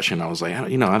expression. I was like, I've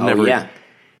never. Yeah.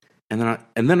 And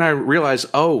then I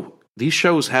realized, these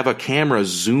shows have a camera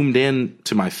zoomed in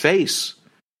to my face.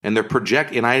 And they're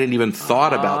projecting, and I hadn't even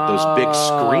thought about those big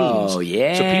screens. Oh,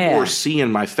 yeah. So people were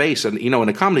seeing my face. And, in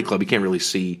a comedy club, you can't really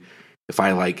see if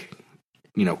I,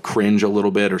 cringe a little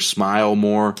bit or smile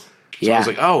more. So I was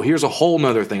like, here's a whole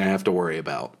nother thing I have to worry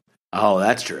about. Oh,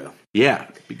 that's true. Yeah.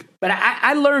 But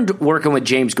I learned working with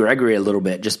James Gregory a little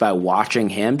bit just by watching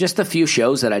him. Just the few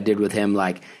shows that I did with him,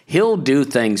 he'll do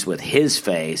things with his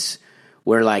face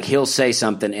where, he'll say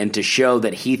something, and to show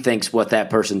that he thinks what that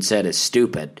person said is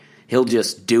stupid, he'll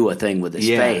just do a thing with his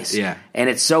face. Yeah. And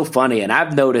it's so funny. And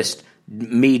I've noticed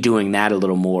me doing that a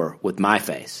little more with my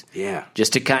face. Yeah.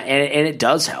 Just to and it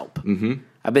does help. Mm-hmm.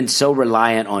 I've been so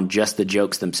reliant on just the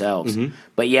jokes themselves. Mm-hmm.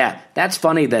 But yeah, that's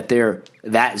funny that they're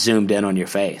that zoomed in on your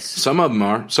face. Some of them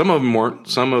are. Some of them weren't.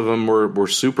 Some of them were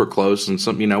super close. And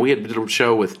some, we had a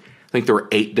show with, I think there were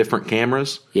 8 different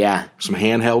cameras. Yeah. Some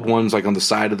handheld ones on the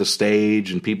side of the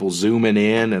stage and people zooming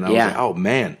in. And I was like, oh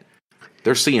man.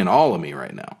 They're seeing all of me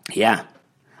right now. Yeah.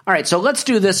 All right, so let's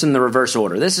do this in the reverse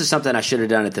order. This is something I should have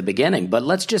done at the beginning, but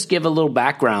let's just give a little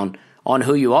background on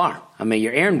who you are. I mean,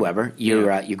 you're Aaron Weber.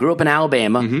 You grew up in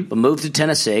Alabama, but moved to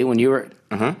Tennessee when you were,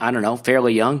 I don't know,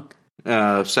 fairly young.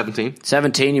 17.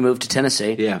 17, you moved to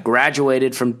Tennessee. Yeah.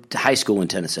 Graduated from high school in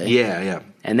Tennessee. Yeah.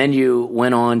 And then you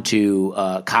went on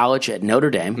to college at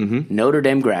Notre Dame. Notre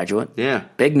Dame graduate. Yeah.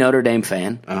 Big Notre Dame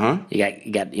fan.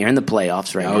 You're in the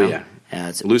playoffs right now. Oh yeah.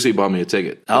 Lucy bought me a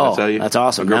ticket. Did I tell you? That's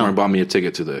awesome. My girlfriend bought me a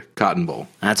ticket to the Cotton Bowl.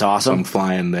 That's awesome. So I'm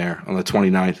flying there on the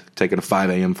 29th, taking a 5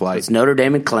 a.m. flight. It's Notre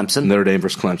Dame and Clemson. Notre Dame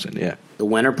versus Clemson, yeah. The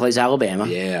winner plays Alabama.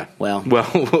 Yeah. Well,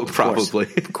 probably.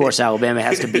 Of course, Alabama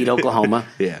has to beat Oklahoma.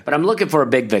 Yeah. But I'm looking for a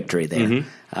big victory there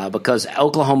because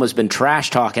Oklahoma's been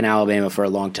trash-talking Alabama for a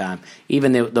long time,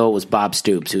 even though it was Bob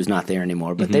Stoops, who's not there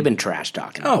anymore. But they've been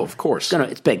trash-talking. Oh, of course.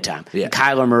 It's big time. Yeah.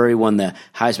 Kyler Murray won the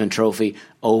Heisman Trophy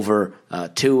over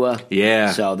Tua.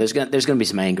 Yeah. So there's gonna be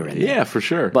some anger in there. Yeah, for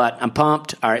sure. But I'm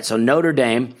pumped. All right, so Notre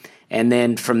Dame. And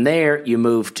then from there,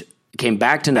 you came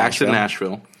back to Nashville. Back to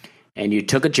Nashville. And you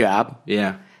took a job.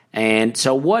 Yeah. And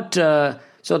so what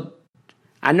so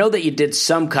I know that you did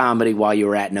some comedy while you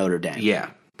were at Notre Dame. Yeah.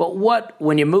 But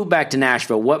when you moved back to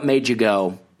Nashville, what made you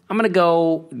go, I'm going to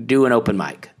go do an open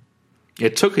mic?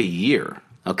 It took a year.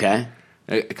 Okay.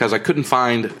 Because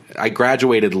I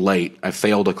graduated late. I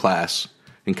failed a class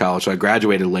in college, so I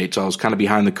graduated late, so I was kind of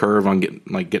behind the curve on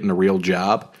getting a real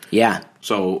job. Yeah.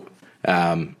 So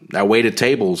I waited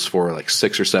tables for like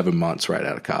 6 or 7 months right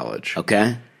out of college.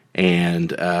 Okay.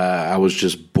 And I was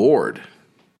just bored.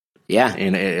 Yeah.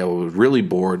 And I was really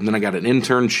bored. And then I got an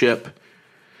internship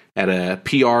at a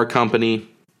PR company.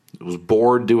 I was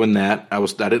bored doing that. I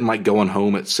didn't like going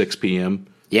home at 6 p.m.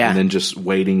 Yeah. And then just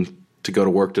waiting to go to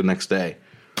work the next day.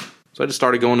 So I just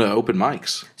started going to open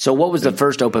mics. So what was the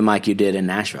first open mic you did in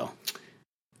Nashville?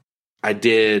 I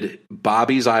did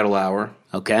Bobby's Idle Hour.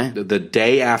 Okay. The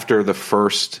day after the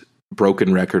first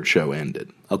Broken Record show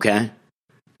ended. Okay.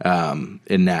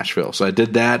 In Nashville. So I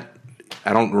did that.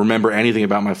 I don't remember anything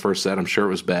about my first set. I'm sure it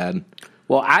was bad.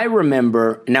 Well, I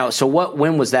remember now. So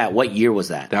when was that? What year was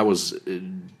that? That was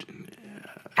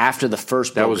after the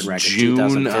first that Broken was Record, June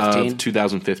 2015? of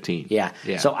 2015. Yeah.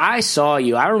 So I saw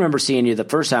you. I remember seeing you the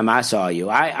first time I saw you.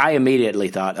 I immediately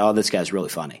thought, oh, this guy's really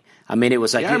funny. I mean, it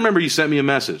was like I remember you sent me a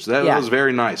message. That was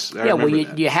very nice. Yeah, well,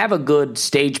 you have a good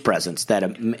stage presence.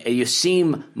 That you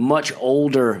seem much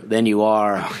older than you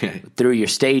are through your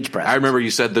stage presence. I remember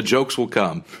you said the jokes will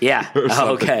come. Yeah.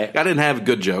 Okay. I didn't have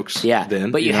good jokes. Yeah.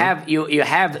 Then, but you have.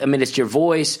 I mean, it's your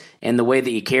voice and the way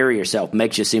that you carry yourself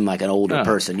makes you seem like an older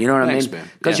person. You know what thanks, I mean? man.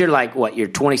 Because you're like what? You're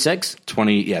 26.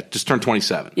 20. Yeah, just turned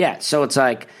 27. Yeah. So it's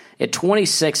like at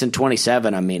 26 and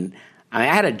 27. I mean, I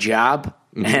had a job.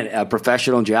 And a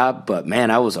professional job, but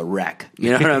man, I was a wreck.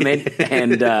 You know what I mean?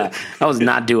 And I was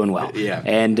not doing well. Yeah.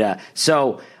 And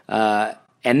so now,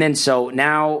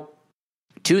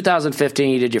 2015,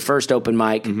 you did your first open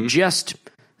mic. Just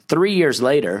 3 years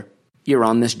later, you're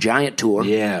on this giant tour.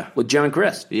 Yeah. With John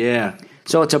Crist. Yeah.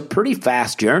 So it's a pretty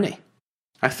fast journey.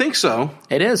 I think so.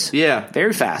 It is. Yeah.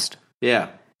 Very fast.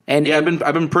 Yeah. And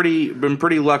I've been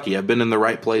pretty lucky. I've been in the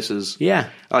right places. Yeah.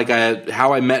 Like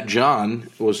how I met John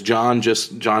was John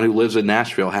who lives in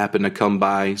Nashville happened to come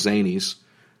by Zany's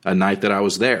a night that I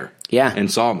was there. Yeah.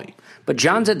 And saw me. But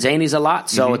John's at Zany's a lot,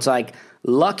 so it's like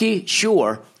lucky,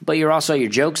 sure, but you're also your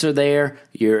jokes are there.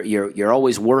 You're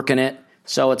always working it.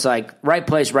 So it's like right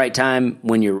place, right time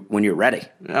when you're ready.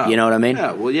 Oh, you know what I mean?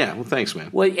 Yeah. Well, thanks,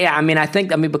 man. Well, yeah. I mean,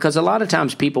 because a lot of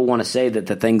times people want to say that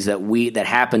the things that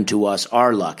happen to us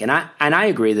are luck, and I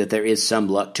agree that there is some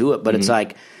luck to it. But it's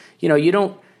like, you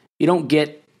don't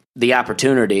get the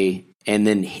opportunity and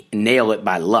then nail it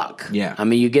by luck. Yeah. I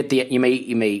mean, you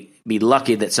may be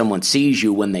lucky that someone sees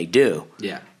you when they do.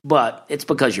 Yeah. But it's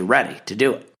because you're ready to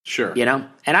do it. Sure. And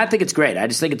I think it's great. I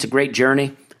just think it's a great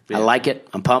journey. Yeah. I like it.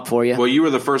 I'm pumped for you. Well, you were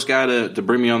the first guy to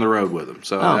bring me on the road with him,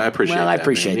 so I appreciate that. Well, I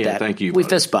appreciate that. Yeah, thank you. We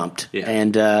brother. fist bumped, yeah.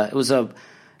 and it was a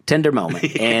tender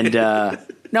moment. And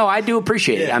no, I do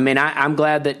appreciate it. I mean, I'm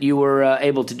glad that you were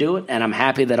able to do it, and I'm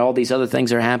happy that all these other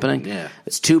things are happening. Yeah.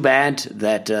 It's too bad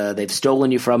that they've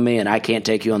stolen you from me, and I can't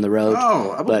take you on the road.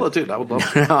 Oh, I would love to. I would love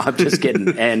to. No, I'm just kidding.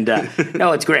 And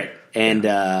no, it's great, and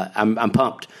I'm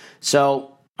pumped. So.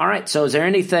 All right, so is there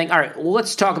anything? All right, well,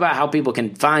 let's talk about how people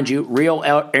can find you. Real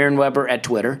Aaron Weber at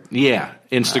Twitter. Yeah,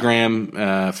 Instagram,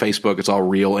 Facebook, it's all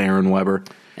Real Aaron Weber.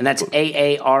 And that's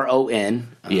AARON.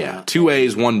 Yeah, 2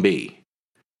 A's, 1 B.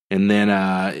 And then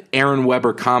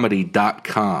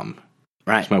AaronWeberComedy.com.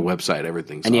 Right. That's my website,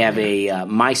 everything's and you have there. a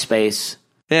MySpace.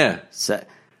 Yeah.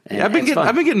 And I've been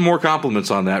getting more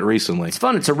compliments on that recently. It's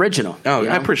fun. It's original. Oh,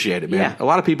 I appreciate it, man. Yeah. A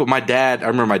lot of people, I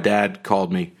remember my dad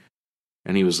called me,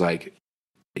 and he was like,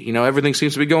 everything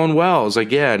seems to be going well. I was like,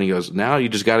 yeah. And he goes, now you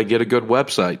just got to get a good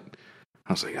website.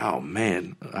 I was like, oh,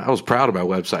 man. I was proud of my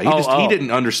website. He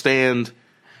didn't understand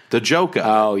the joke of it.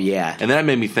 Oh, yeah. And that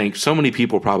made me think so many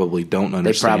people probably don't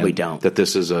understand They probably don't. that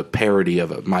this is a parody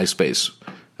of a MySpace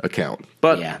account.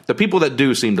 But the people that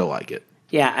do seem to like it.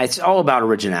 Yeah, it's all about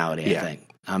originality, I think.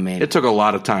 I mean, it took a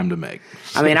lot of time to make.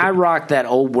 I mean, I rocked that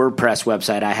old WordPress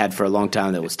website I had for a long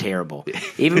time that was terrible.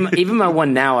 Even my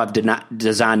one now I've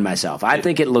designed myself. I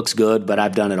think it looks good, but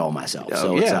I've done it all myself.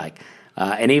 So it's like,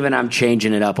 and even I'm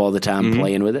changing it up all the time,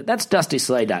 playing with it. That's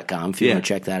DustySlay.com if you want to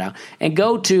check that out. And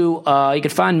go to, you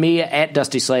can find me at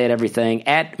Dusty Slay at everything,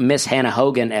 at Miss Hannah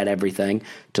Hogan at everything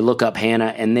to look up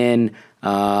Hannah. And then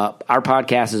our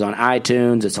podcast is on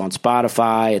iTunes, it's on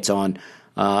Spotify, it's on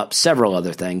several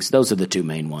other things. Those are the two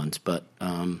main ones. But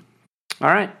all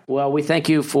right. Well, we thank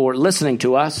you for listening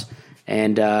to us,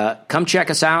 and come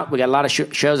check us out. We got a lot of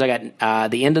shows. I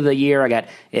got the end of the year. I got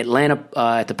Atlanta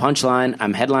at the Punchline.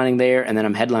 I'm headlining there, and then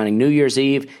I'm headlining New Year's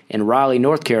Eve in Raleigh,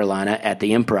 North Carolina, at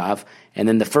the Improv. And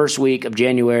then the first week of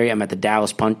January, I'm at the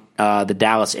Dallas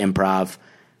Improv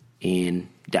in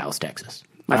Dallas, Texas.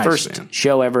 My first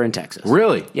show ever in Texas.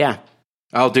 Really? Yeah.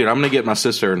 Oh, dude, I'm going to get my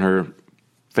sister and her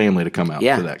family to come out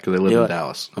for that because they live in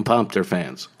Dallas. I'm pumped. They're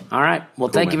fans. All right. Well,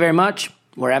 thank you very much.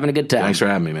 We're having a good time. Thanks for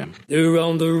having me, man. They're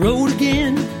on the road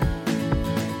again.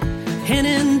 Hen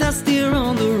and Dusty are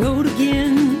on the road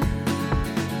again.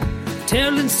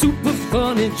 telling super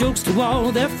funny jokes to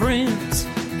all their friends.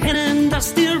 And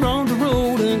Dusty are on the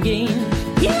road again.